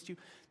raised you.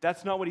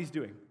 That's not what he's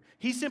doing.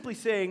 He's simply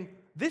saying,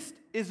 this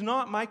is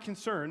not my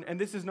concern, and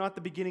this is not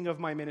the beginning of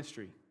my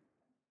ministry.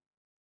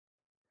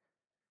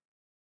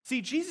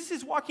 See, Jesus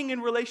is walking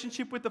in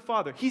relationship with the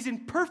Father. He's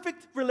in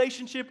perfect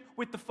relationship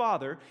with the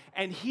Father,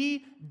 and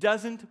he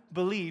doesn't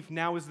believe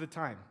now is the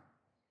time.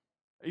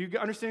 Are you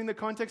understanding the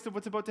context of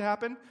what's about to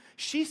happen?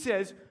 She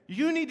says,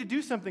 you need to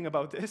do something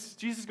about this.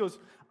 Jesus goes,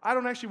 I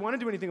don't actually want to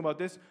do anything about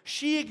this.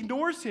 She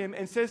ignores him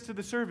and says to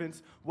the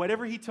servants,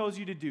 whatever he tells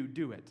you to do,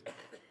 do it.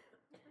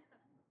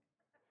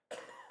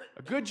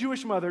 A good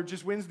Jewish mother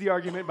just wins the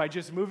argument by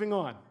just moving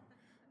on.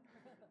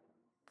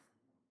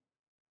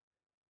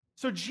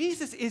 So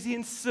Jesus is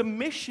in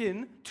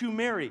submission to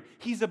Mary.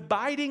 He's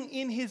abiding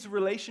in his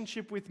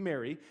relationship with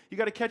Mary. You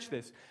got to catch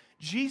this.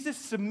 Jesus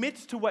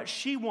submits to what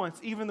she wants,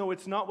 even though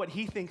it's not what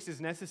he thinks is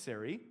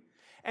necessary.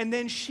 And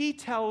then she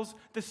tells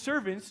the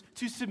servants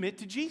to submit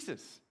to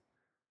Jesus.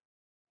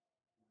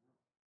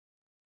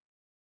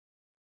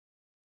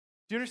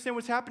 Do you understand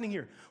what's happening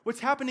here? What's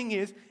happening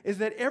is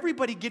that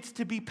everybody gets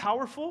to be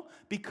powerful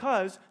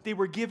because they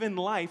were given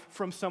life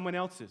from someone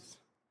else's,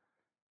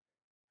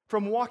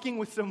 from walking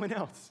with someone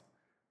else.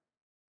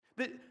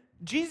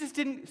 Jesus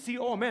didn't see,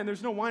 oh man,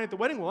 there's no wine at the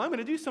wedding. Well, I'm going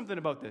to do something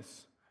about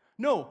this.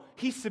 No,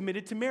 he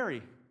submitted to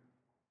Mary.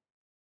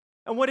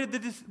 And what did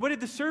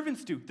the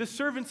servants do? The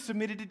servants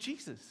submitted to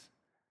Jesus.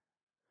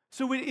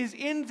 So it is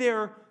in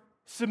their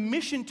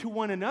submission to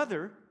one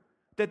another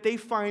that they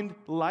find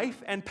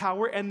life and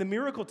power, and the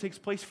miracle takes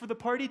place for the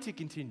party to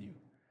continue.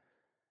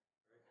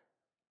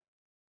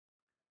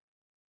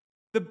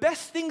 The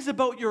best things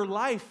about your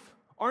life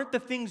aren't the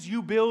things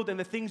you build and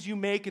the things you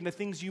make and the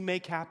things you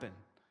make happen.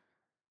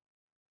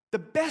 The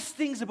best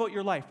things about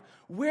your life,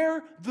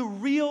 where the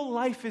real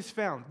life is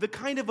found, the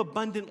kind of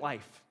abundant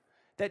life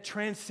that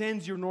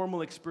transcends your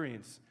normal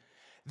experience,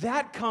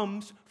 that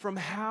comes from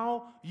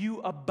how you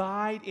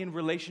abide in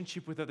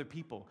relationship with other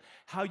people,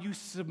 how you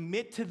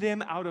submit to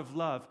them out of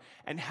love,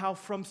 and how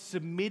from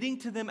submitting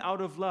to them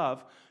out of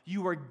love,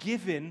 you are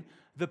given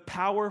the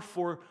power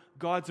for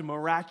God's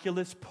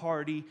miraculous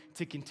party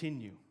to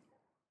continue.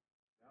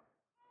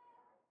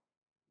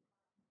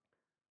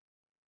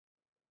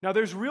 Now,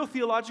 there's real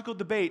theological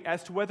debate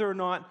as to whether or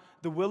not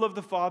the will of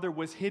the Father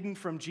was hidden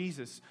from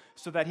Jesus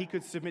so that he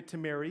could submit to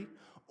Mary,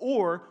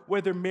 or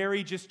whether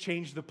Mary just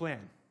changed the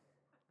plan.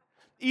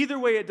 Either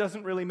way, it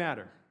doesn't really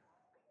matter,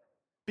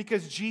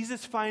 because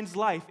Jesus finds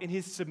life in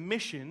his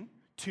submission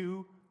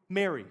to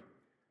Mary.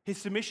 His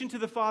submission to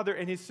the Father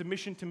and his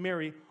submission to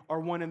Mary are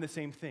one and the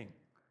same thing.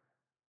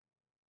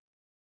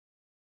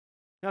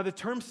 Now, the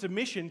term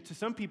submission to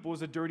some people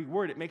is a dirty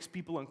word. It makes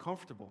people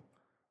uncomfortable.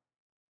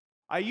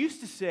 I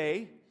used to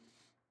say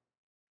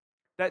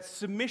that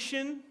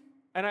submission,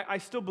 and I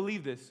still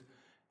believe this,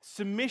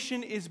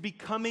 submission is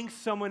becoming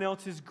someone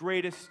else's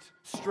greatest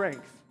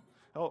strength.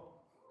 Oh,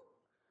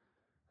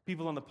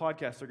 people on the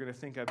podcast are going to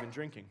think I've been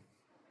drinking.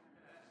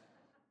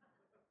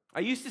 I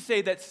used to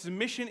say that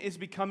submission is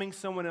becoming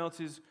someone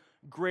else's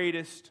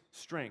greatest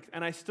strength,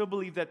 and I still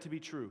believe that to be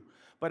true,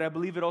 but I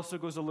believe it also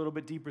goes a little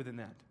bit deeper than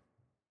that.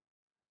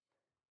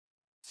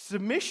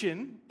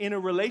 Submission in a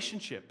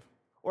relationship,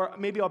 or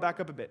maybe I'll back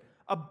up a bit.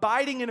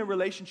 Abiding in a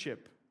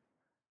relationship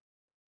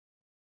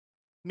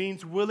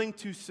means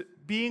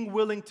being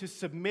willing to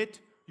submit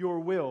your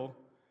will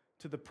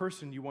to the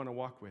person you want to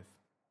walk with.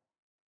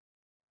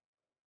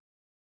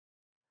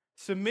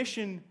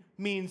 Submission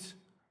means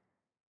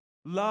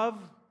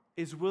love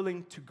is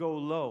willing to go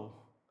low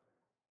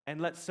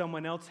and let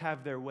someone else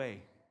have their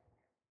way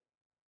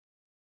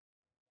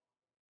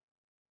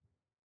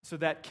so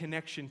that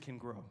connection can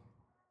grow.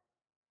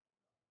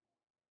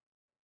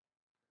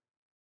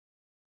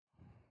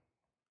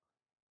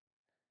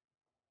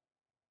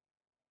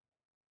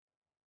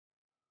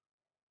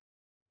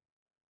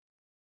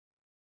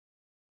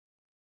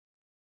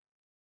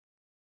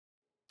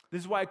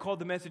 This is why I called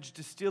the message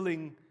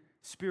Distilling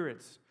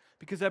Spirits,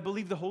 because I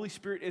believe the Holy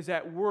Spirit is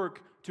at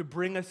work to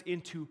bring us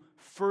into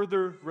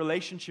further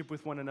relationship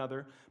with one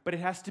another, but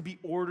it has to be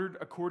ordered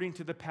according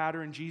to the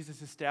pattern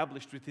Jesus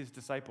established with his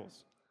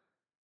disciples.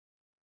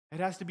 It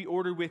has to be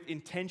ordered with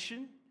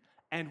intention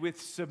and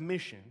with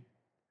submission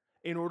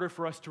in order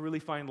for us to really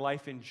find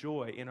life and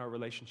joy in our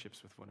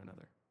relationships with one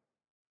another.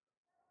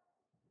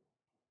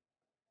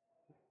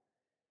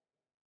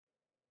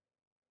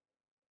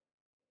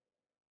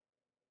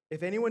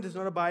 If anyone does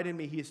not abide in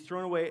me, he is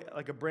thrown away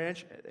like a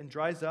branch and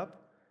dries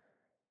up.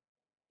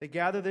 They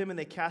gather them and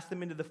they cast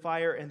them into the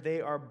fire and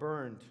they are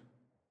burned.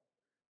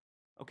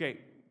 Okay,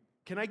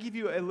 can I give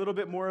you a little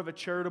bit more of a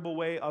charitable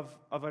way of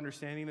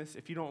understanding this?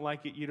 If you don't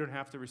like it, you don't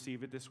have to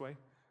receive it this way.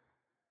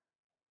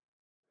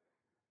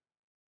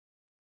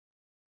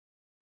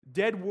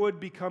 Dead wood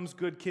becomes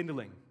good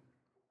kindling.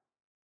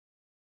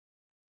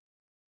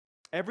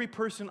 Every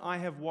person I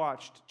have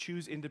watched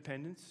choose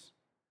independence,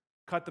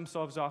 cut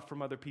themselves off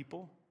from other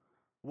people,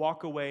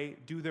 walk away,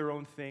 do their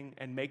own thing,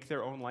 and make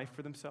their own life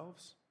for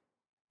themselves,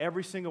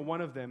 every single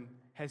one of them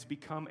has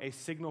become a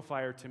signal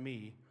fire to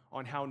me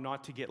on how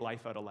not to get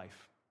life out of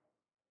life.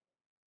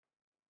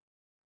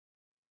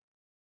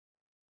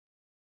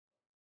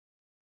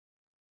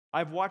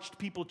 I've watched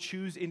people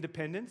choose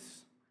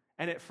independence,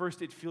 and at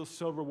first it feels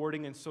so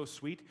rewarding and so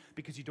sweet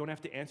because you don't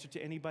have to answer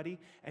to anybody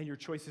and your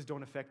choices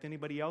don't affect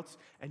anybody else,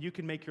 and you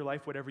can make your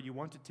life whatever you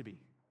want it to be.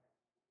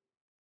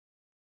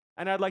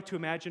 And I'd like to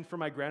imagine for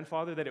my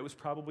grandfather that it was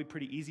probably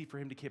pretty easy for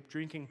him to keep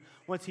drinking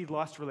once he'd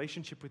lost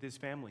relationship with his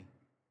family.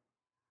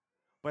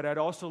 But I'd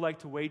also like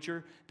to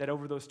wager that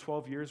over those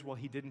 12 years while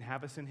he didn't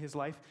have us in his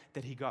life,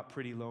 that he got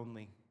pretty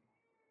lonely.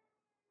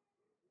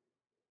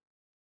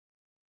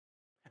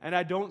 And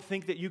I don't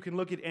think that you can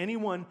look at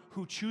anyone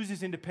who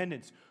chooses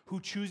independence, who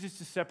chooses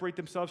to separate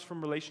themselves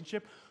from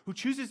relationship, who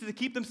chooses to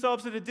keep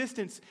themselves at a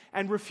distance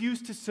and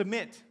refuse to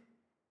submit.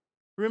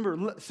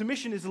 Remember,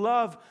 submission is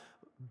love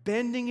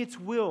bending its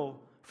will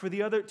to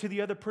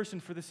the other person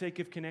for the sake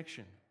of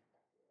connection.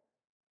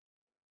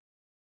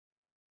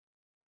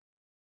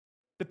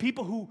 The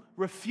people who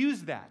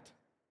refuse that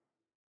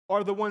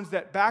are the ones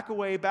that back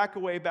away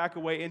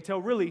until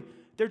really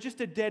they're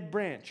just a dead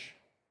branch.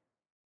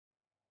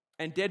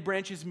 And dead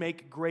branches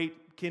make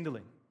great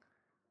kindling.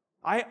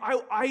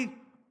 You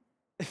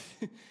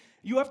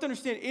have to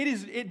understand,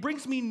 it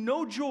brings me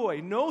no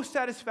joy, no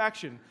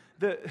satisfaction.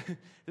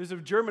 There's a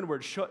German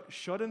word,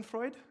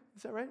 Schadenfreude.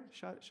 Is that right?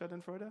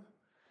 Schadenfreude?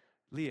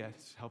 Leah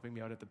is helping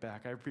me out at the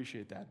back. I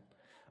appreciate that.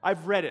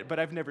 I've read it, but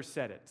I've never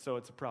said it, so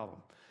it's a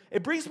problem.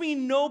 It brings me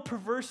no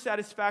perverse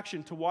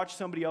satisfaction to watch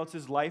somebody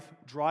else's life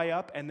dry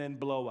up and then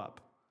blow up.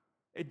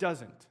 It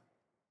doesn't.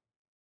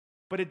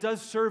 But it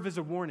does serve as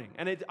a warning,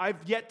 and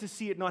I've yet to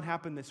see it not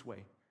happen this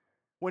way.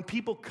 When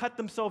people cut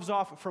themselves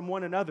off from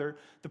one another,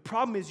 the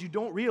problem is you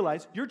don't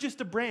realize you're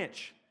just a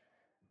branch.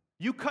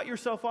 You cut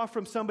yourself off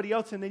from somebody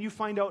else, and then you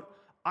find out,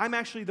 I'm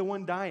actually the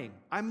one dying.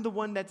 I'm the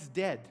one that's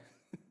dead.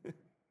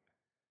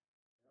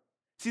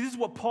 See, this is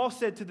what Paul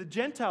said to the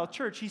Gentile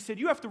church. He said,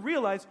 you have to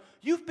realize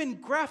you've been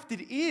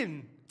grafted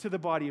in to the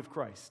body of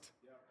Christ.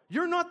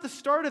 You're not the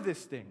start of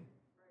this thing.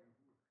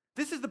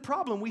 This is the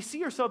problem. We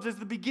see ourselves as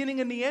the beginning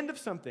and the end of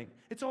something.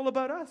 It's all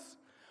about us.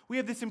 We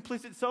have this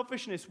implicit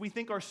selfishness. We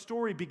think our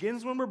story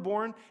begins when we're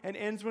born and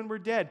ends when we're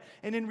dead.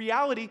 And in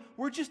reality,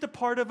 we're just a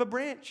part of a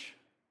branch.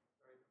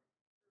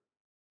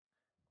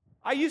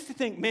 I used to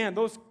think, man,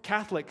 those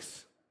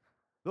Catholics,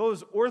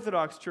 those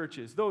Orthodox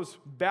churches, those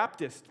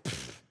Baptists,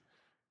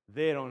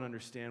 they don't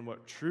understand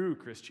what true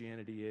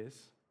Christianity is.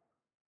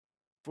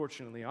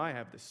 Fortunately, I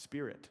have the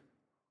Spirit.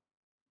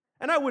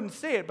 And I wouldn't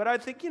say it, but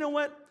I'd think, you know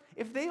what?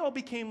 If they all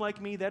became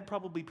like me, that'd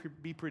probably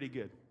be pretty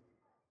good.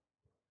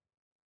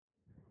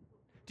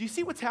 Do you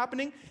see what's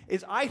happening?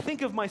 Is I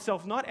think of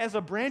myself not as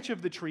a branch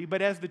of the tree,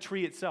 but as the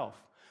tree itself.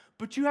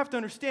 But you have to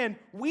understand,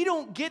 we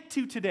don't get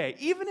to today.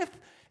 Even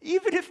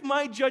if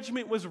my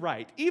judgment was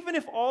right, even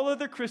if all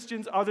other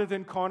Christians other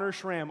than Connor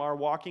Schramm are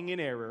walking in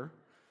error,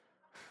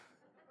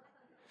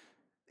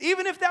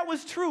 even if that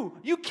was true,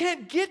 you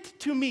can't get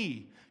to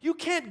me. You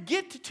can't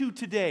get to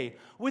today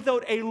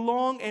without a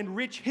long and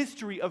rich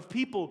history of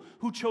people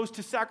who chose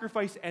to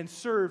sacrifice and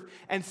serve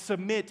and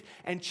submit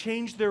and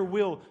change their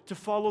will to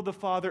follow the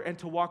Father and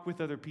to walk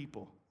with other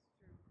people.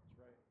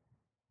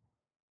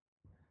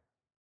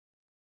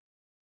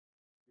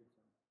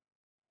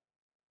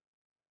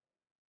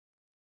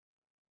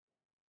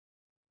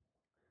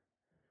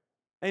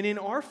 And in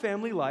our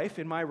family life,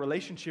 in my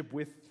relationship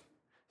with,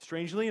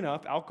 strangely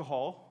enough,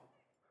 alcohol,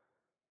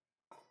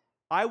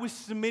 I was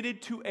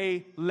submitted to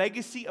a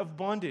legacy of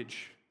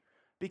bondage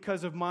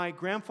because of my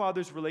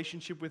grandfather's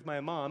relationship with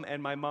my mom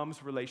and my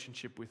mom's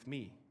relationship with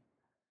me.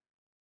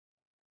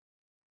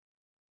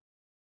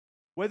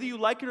 Whether you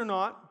like it or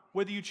not,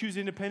 whether you choose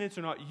independence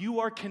or not, you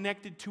are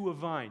connected to a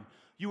vine.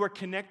 You are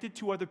connected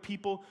to other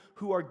people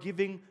who are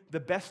giving the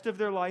best of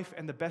their life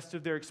and the best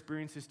of their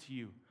experiences to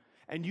you.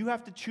 And you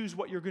have to choose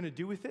what you're going to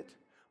do with it.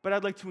 But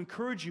I'd like to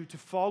encourage you to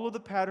follow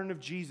the pattern of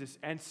Jesus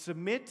and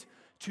submit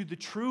to the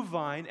true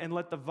vine and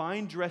let the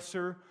vine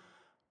dresser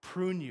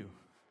prune you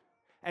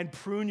and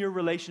prune your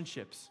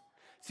relationships.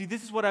 See,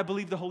 this is what I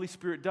believe the Holy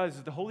Spirit does.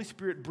 Is the Holy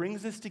Spirit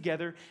brings us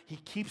together, He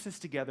keeps us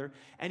together,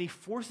 and He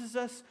forces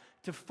us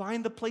to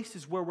find the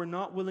places where we're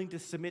not willing to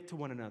submit to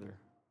one another.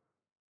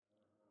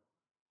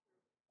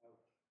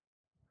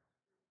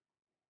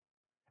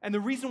 And the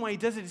reason why He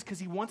does it is because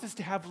He wants us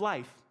to have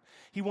life.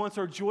 He wants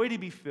our joy to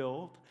be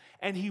filled,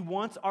 and He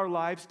wants our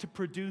lives to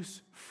produce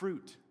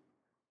fruit.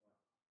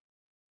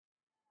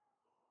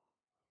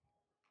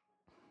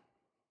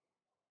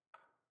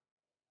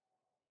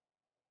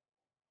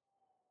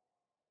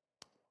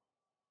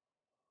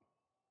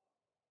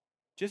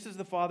 Just as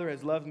the Father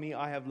has loved me,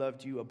 I have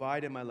loved you.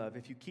 Abide in my love.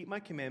 If you keep my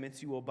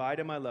commandments, you will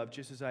abide in my love,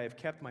 just as I have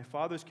kept my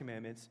Father's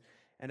commandments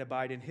and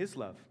abide in His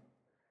love.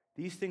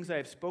 These things I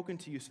have spoken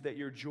to you so that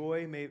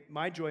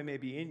my joy may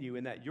be in you,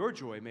 and that your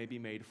joy may be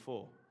made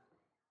full.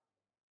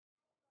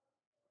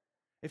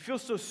 It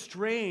feels so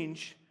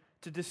strange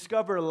to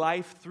discover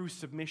life through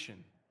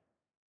submission.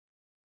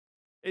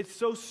 It's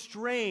so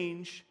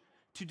strange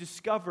to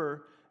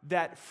discover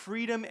that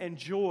freedom and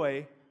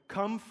joy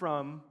come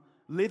from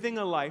living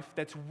a life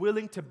that's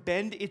willing to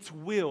bend its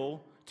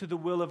will to the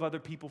will of other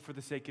people for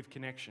the sake of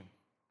connection.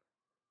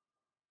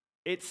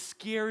 It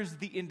scares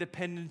the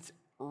independence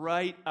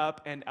right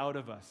up and out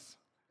of us.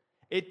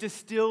 It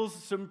distills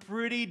some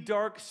pretty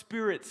dark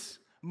spirits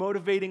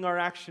motivating our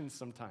actions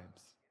sometimes.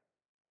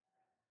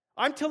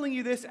 I'm telling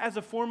you this as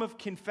a form of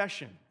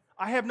confession.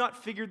 I have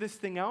not figured this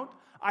thing out.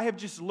 I have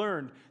just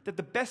learned that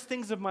the best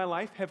things of my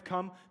life have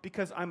come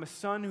because I'm a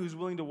son who's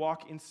willing to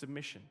walk in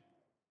submission.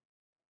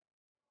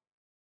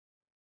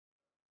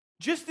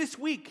 Just this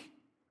week,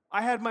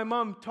 I had my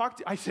mom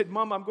I said,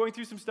 Mom, I'm going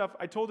through some stuff.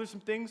 I told her some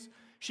things.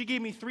 She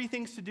gave me 3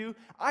 things to do.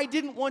 I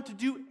didn't want to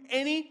do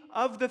any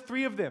of the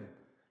 3 of them.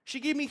 She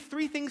gave me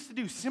 3 things to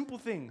do, simple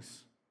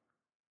things.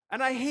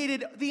 And I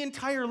hated the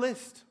entire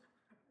list.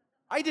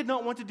 I did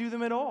not want to do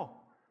them at all.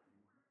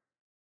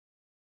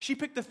 She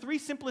picked the 3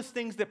 simplest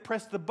things that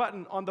pressed the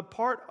button on the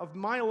part of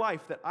my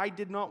life that I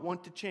did not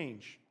want to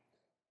change.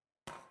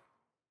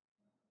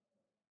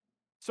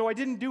 So I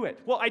didn't do it.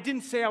 Well, I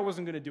didn't say I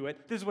wasn't going to do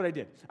it. This is what I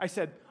did. I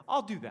said,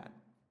 I'll do that.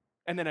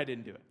 And then I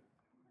didn't do it.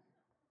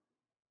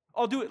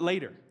 I'll do it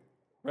later,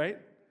 right?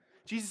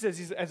 Jesus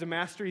says, as a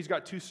master, he's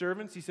got 2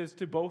 servants. He says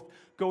to both,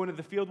 go into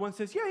the field. One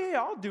says, yeah,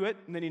 I'll do it.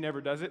 And then he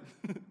never does it.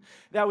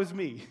 That was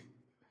me.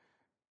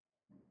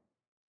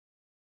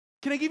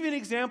 Can I give you an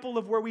example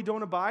of where we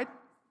don't abide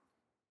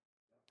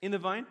in the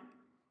vine?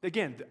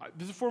 Again,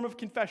 this is a form of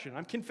confession.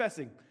 I'm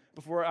confessing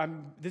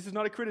this is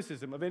not a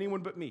criticism of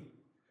anyone but me.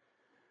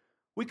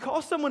 We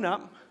call someone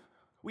up.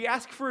 We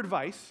ask for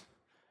advice.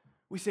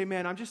 We say,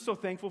 man, I'm just so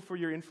thankful for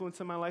your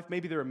influence in my life.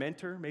 Maybe they're a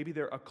mentor. Maybe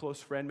they're a close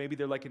friend. Maybe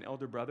they're like an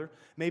elder brother.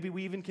 Maybe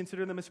we even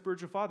consider them a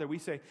spiritual father. We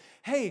say,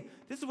 hey,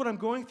 this is what I'm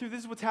going through.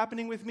 This is what's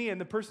happening with me.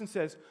 And the person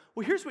says,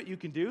 well, here's what you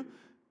can do.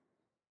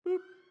 Boop,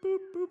 boop,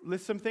 boop.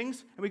 List some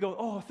things. And we go,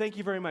 oh, thank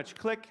you very much.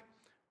 Click.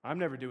 I'm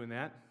never doing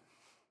that.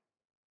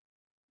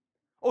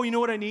 Oh, you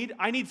know what I need?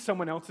 I need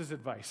someone else's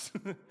advice.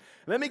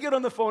 Let me get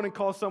on the phone and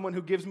call someone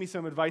who gives me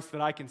some advice that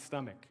I can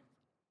stomach.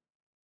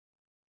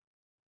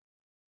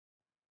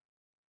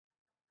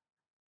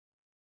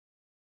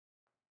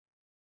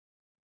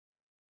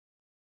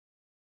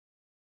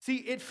 See,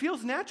 it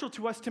feels natural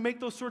to us to make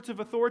those sorts of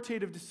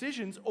authoritative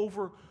decisions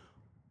over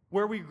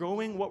where we're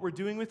going, what we're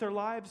doing with our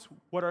lives,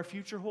 what our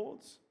future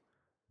holds.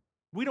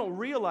 We don't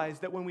realize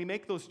that when we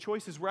make those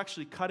choices, we're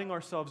actually cutting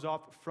ourselves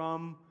off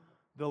from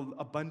the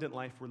abundant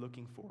life we're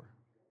looking for.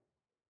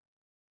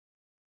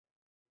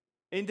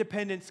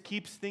 Independence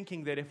keeps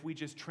thinking that if we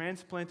just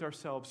transplant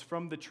ourselves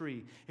from the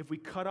tree, if we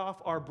cut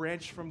off our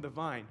branch from the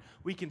vine,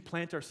 we can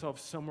plant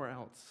ourselves somewhere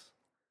else.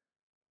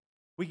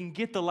 We can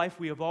get the life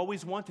we have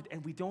always wanted,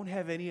 and we don't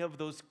have any of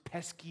those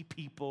pesky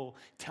people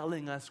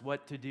telling us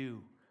what to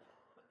do.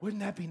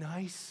 Wouldn't that be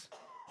nice?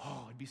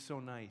 Oh, it'd be so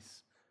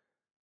nice.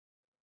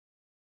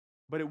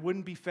 But it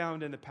wouldn't be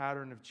found in the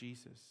pattern of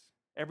Jesus.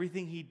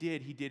 Everything he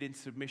did in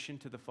submission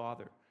to the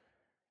Father.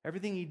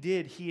 Everything he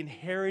did, he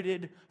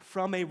inherited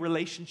from a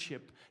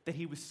relationship that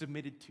he was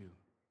submitted to.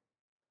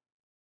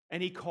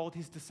 And he called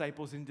his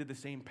disciples into the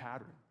same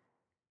pattern.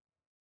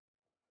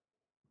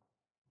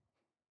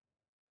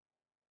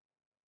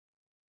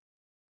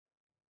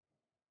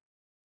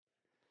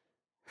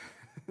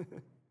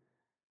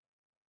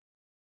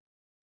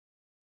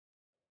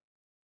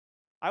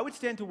 I would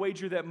stand to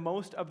wager that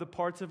most of the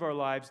parts of our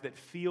lives that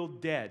feel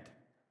dead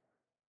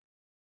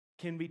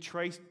can be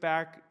traced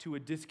back to a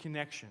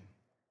disconnection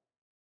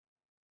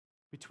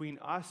between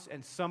us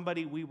and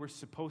somebody we were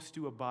supposed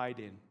to abide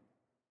in.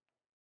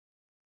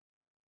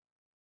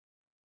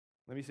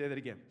 Let me say that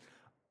again.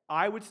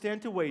 I would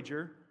stand to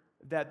wager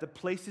that the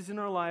places in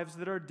our lives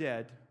that are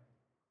dead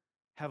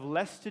have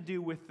less to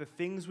do with the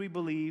things we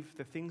believe,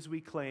 the things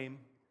we claim.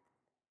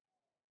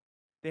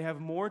 They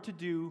have more to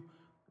do,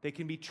 they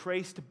can be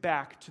traced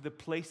back to the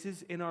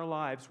places in our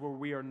lives where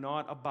we are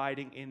not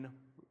abiding in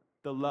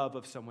the love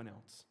of someone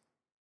else.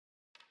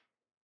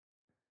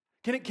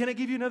 Can I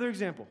give you another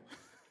example?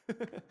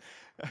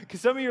 Because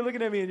some of you are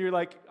looking at me and you're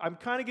like, I'm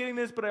kind of getting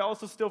this, but I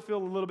also still feel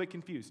a little bit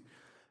confused.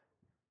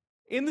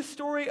 In the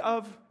story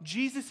of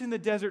Jesus in the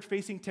desert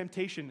facing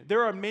temptation,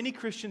 there are many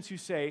Christians who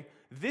say,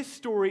 this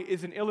story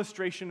is an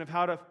illustration of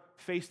how to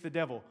face the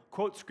devil.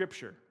 Quote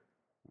scripture.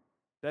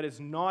 That is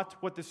not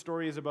what this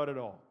story is about at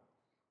all.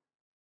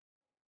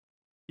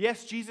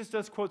 Yes, Jesus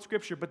does quote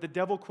scripture, but the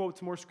devil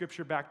quotes more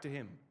scripture back to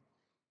him.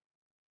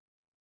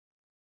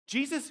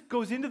 Jesus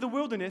goes into the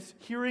wilderness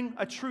hearing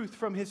a truth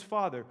from his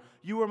Father.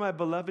 You are my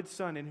beloved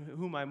Son in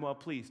whom I'm well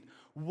pleased.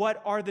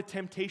 What are the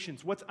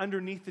temptations? What's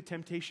underneath the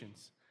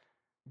temptations?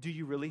 Do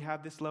you really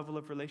have this level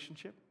of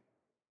relationship?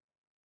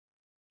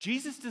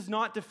 Jesus does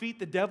not defeat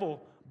the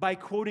devil by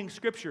quoting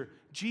scripture.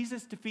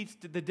 Jesus defeats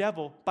the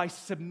devil by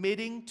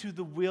submitting to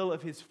the will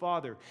of his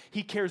Father.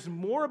 He cares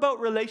more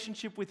about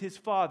relationship with his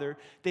Father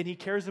than he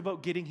cares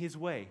about getting his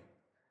way.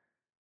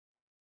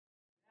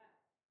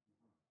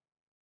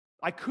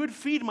 I could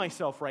feed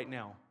myself right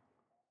now.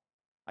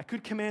 I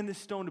could command this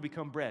stone to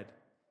become bread.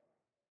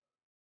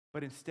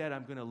 But instead,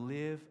 I'm going to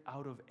live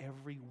out of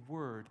every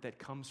word that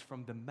comes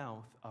from the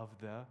mouth of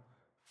the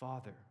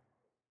Father.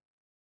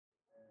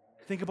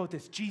 Think about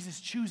this. Jesus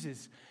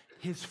chooses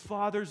his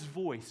Father's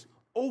voice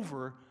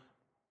over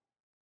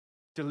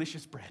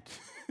delicious bread.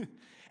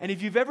 And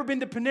if you've ever been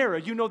to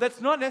Panera, you know that's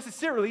not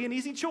necessarily an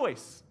easy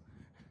choice.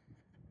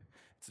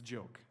 It's a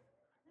joke.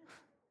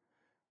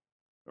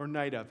 Or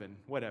night oven,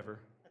 whatever.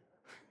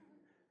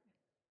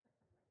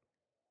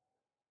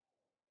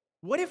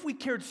 What if we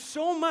cared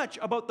so much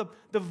about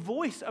the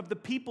voice of the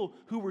people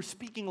who were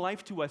speaking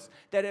life to us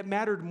that it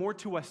mattered more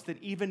to us than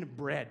even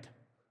bread?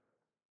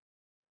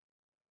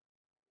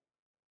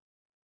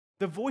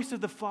 The voice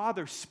of the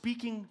Father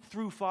speaking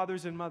through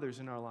fathers and mothers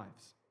in our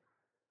lives.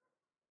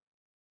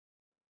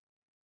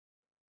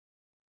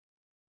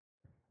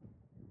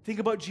 Think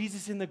about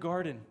Jesus in the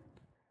garden.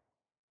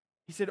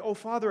 He said, "Oh,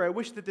 Father, I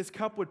wish that this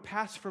cup would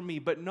pass from me,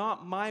 but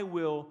not my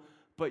will,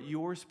 but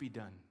yours be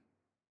done."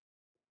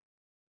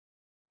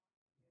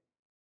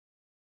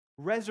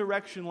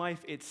 Resurrection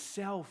life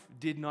itself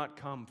did not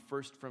come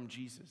first from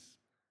Jesus.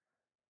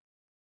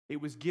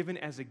 It was given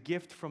as a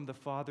gift from the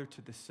Father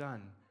to the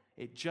Son.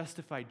 It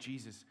justified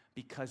Jesus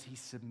because he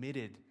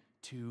submitted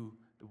to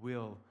the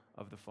will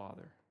of the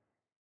Father.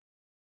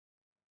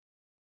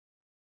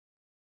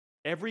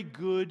 Every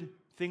good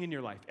thing in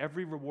your life,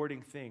 every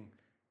rewarding thing,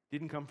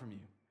 didn't come from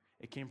you.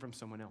 It came from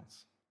someone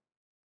else.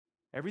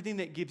 Everything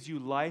that gives you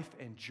life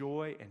and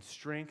joy and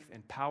strength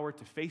and power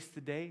to face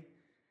the day,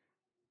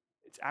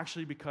 it's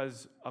actually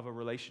because of a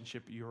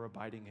relationship you're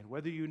abiding in,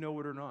 whether you know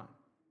it or not.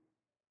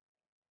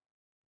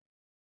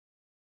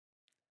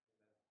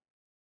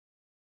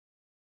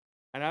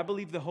 And I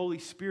believe the Holy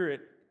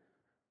Spirit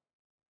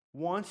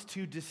wants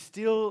to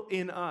distill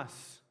in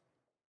us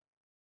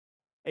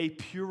a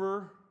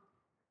purer,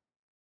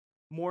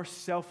 more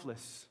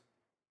selfless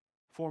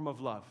form of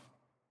love.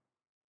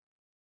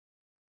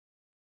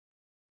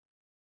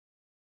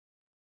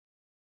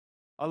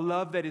 A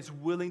love that is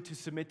willing to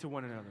submit to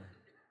one another.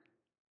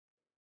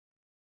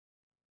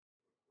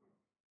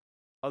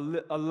 A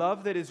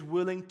love that is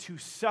willing to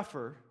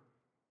suffer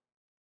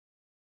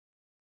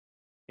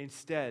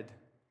instead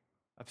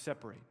of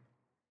separate.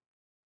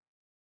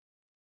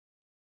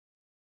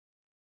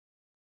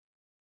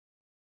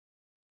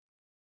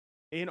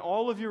 In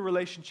all of your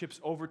relationships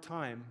over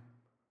time,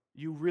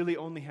 you really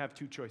only have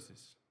two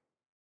choices.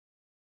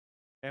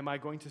 Am I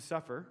going to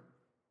suffer,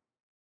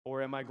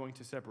 or am I going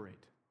to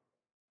separate?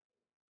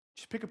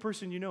 Just pick a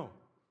person you know.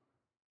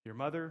 Your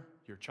mother,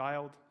 your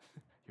child,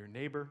 your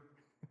neighbor,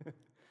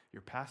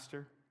 your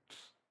pastor.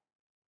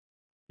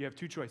 You have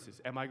two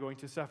choices. Am I going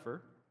to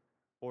suffer,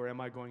 or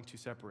am I going to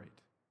separate?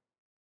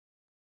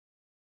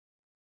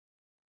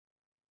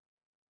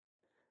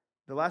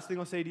 The last thing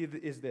I'll say to you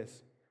is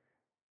this.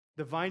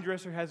 The vine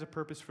dresser has a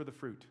purpose for the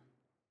fruit.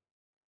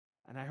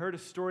 And I heard a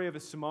story of a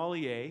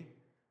sommelier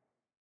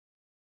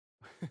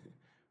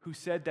who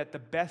said that the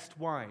best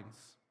wines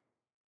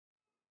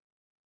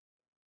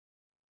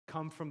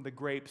come from the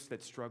grapes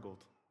that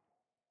struggled.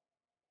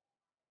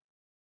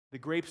 The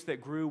grapes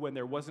that grew when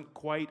there wasn't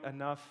quite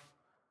enough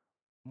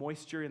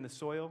moisture in the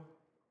soil,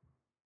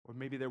 or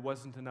maybe there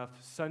wasn't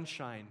enough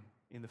sunshine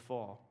in the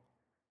fall.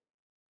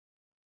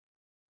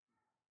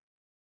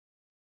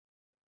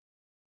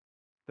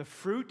 The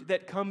fruit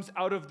that comes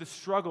out of the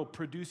struggle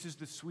produces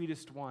the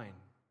sweetest wine.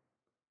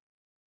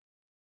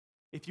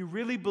 If you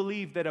really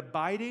believe that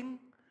abiding,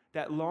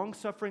 that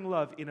long-suffering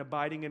love in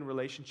abiding in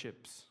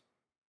relationships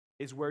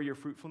is where your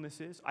fruitfulness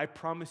is, I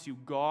promise you,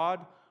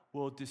 God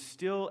will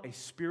distill a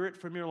spirit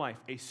from your life,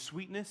 a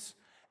sweetness.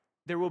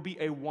 There will be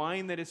a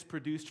wine that is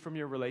produced from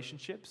your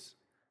relationships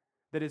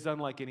that is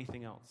unlike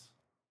anything else.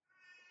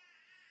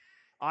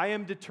 I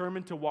am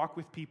determined to walk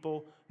with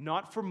people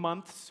not for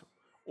months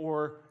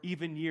or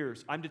even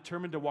years. I'm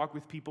determined to walk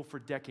with people for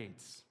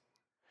decades,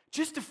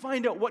 just to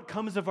find out what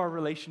comes of our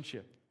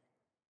relationship.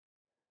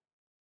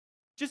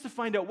 Just to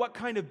find out what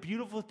kind of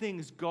beautiful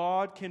things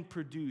God can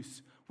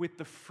produce with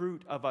the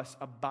fruit of us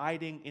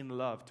abiding in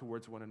love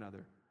towards one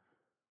another.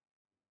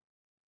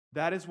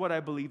 That is what I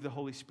believe the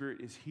Holy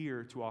Spirit is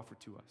here to offer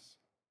to us.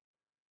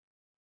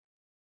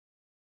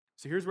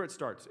 So here's where it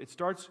starts. It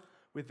starts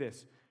with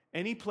this.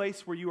 Any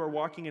place where you are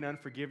walking in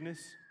unforgiveness,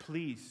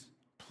 please,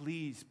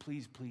 please,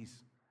 please, please,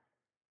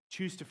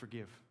 choose to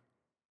forgive.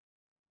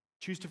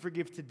 Choose to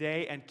forgive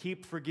today and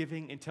keep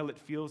forgiving until it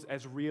feels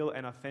as real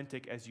and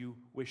authentic as you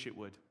wish it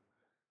would.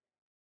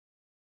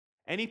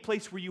 Any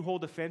place where you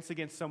hold offense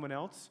against someone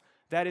else,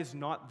 that is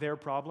not their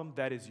problem,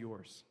 that is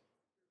yours.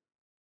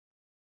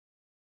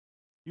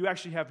 You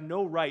actually have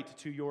no right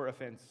to your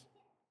offense.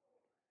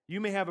 You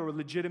may have a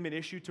legitimate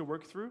issue to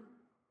work through,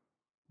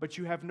 but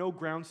you have no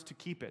grounds to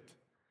keep it.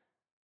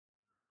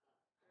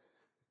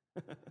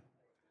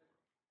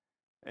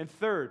 And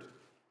third,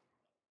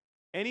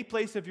 any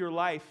place of your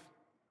life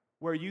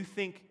where you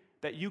think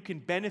that you can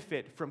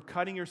benefit from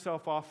cutting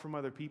yourself off from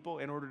other people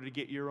in order to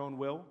get your own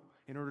will,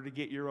 in order to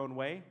get your own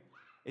way,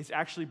 is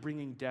actually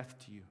bringing death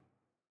to you.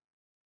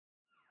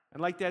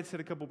 And like Dad said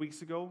a couple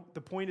weeks ago,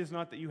 the point is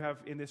not that you have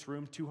in this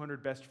room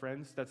 200 best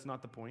friends. That's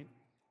not the point,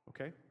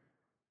 okay?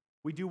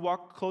 We do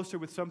walk closer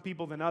with some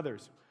people than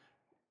others.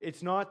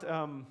 It's not...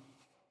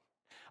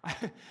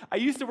 I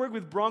used to work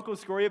with Bronco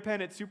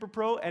Scoriopan at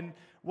SuperPro, and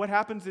what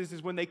happens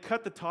is when they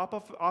cut the top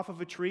off of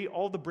a tree,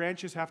 all the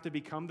branches have to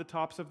become the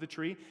tops of the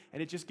tree,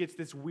 and it just gets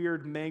this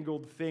weird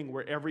mangled thing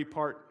where every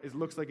part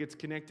looks like it's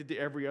connected to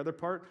every other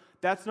part.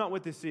 That's not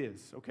what this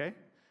is, okay?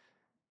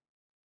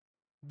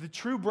 The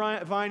true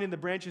vine in the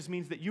branches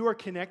means that you are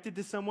connected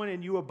to someone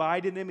and you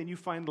abide in them and you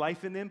find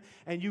life in them,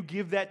 and you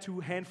give that to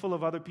a handful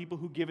of other people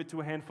who give it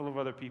to a handful of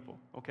other people,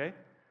 okay?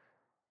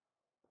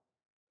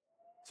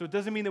 So it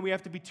doesn't mean that we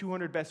have to be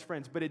 200 best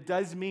friends, but it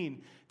does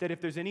mean that if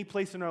there's any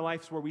place in our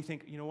lives where we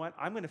think, you know what,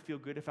 I'm going to feel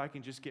good if I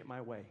can just get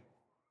my way,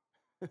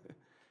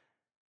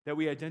 that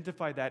we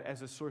identify that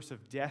as a source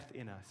of death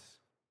in us,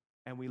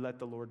 and we let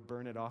the Lord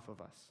burn it off of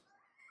us.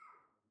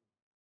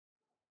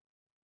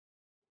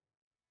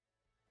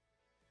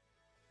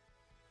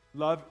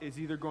 Love is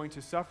either going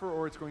to suffer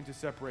or it's going to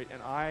separate,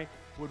 and I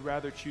would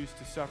rather choose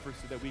to suffer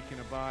so that we can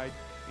abide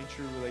in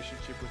true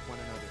relationship with one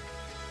another.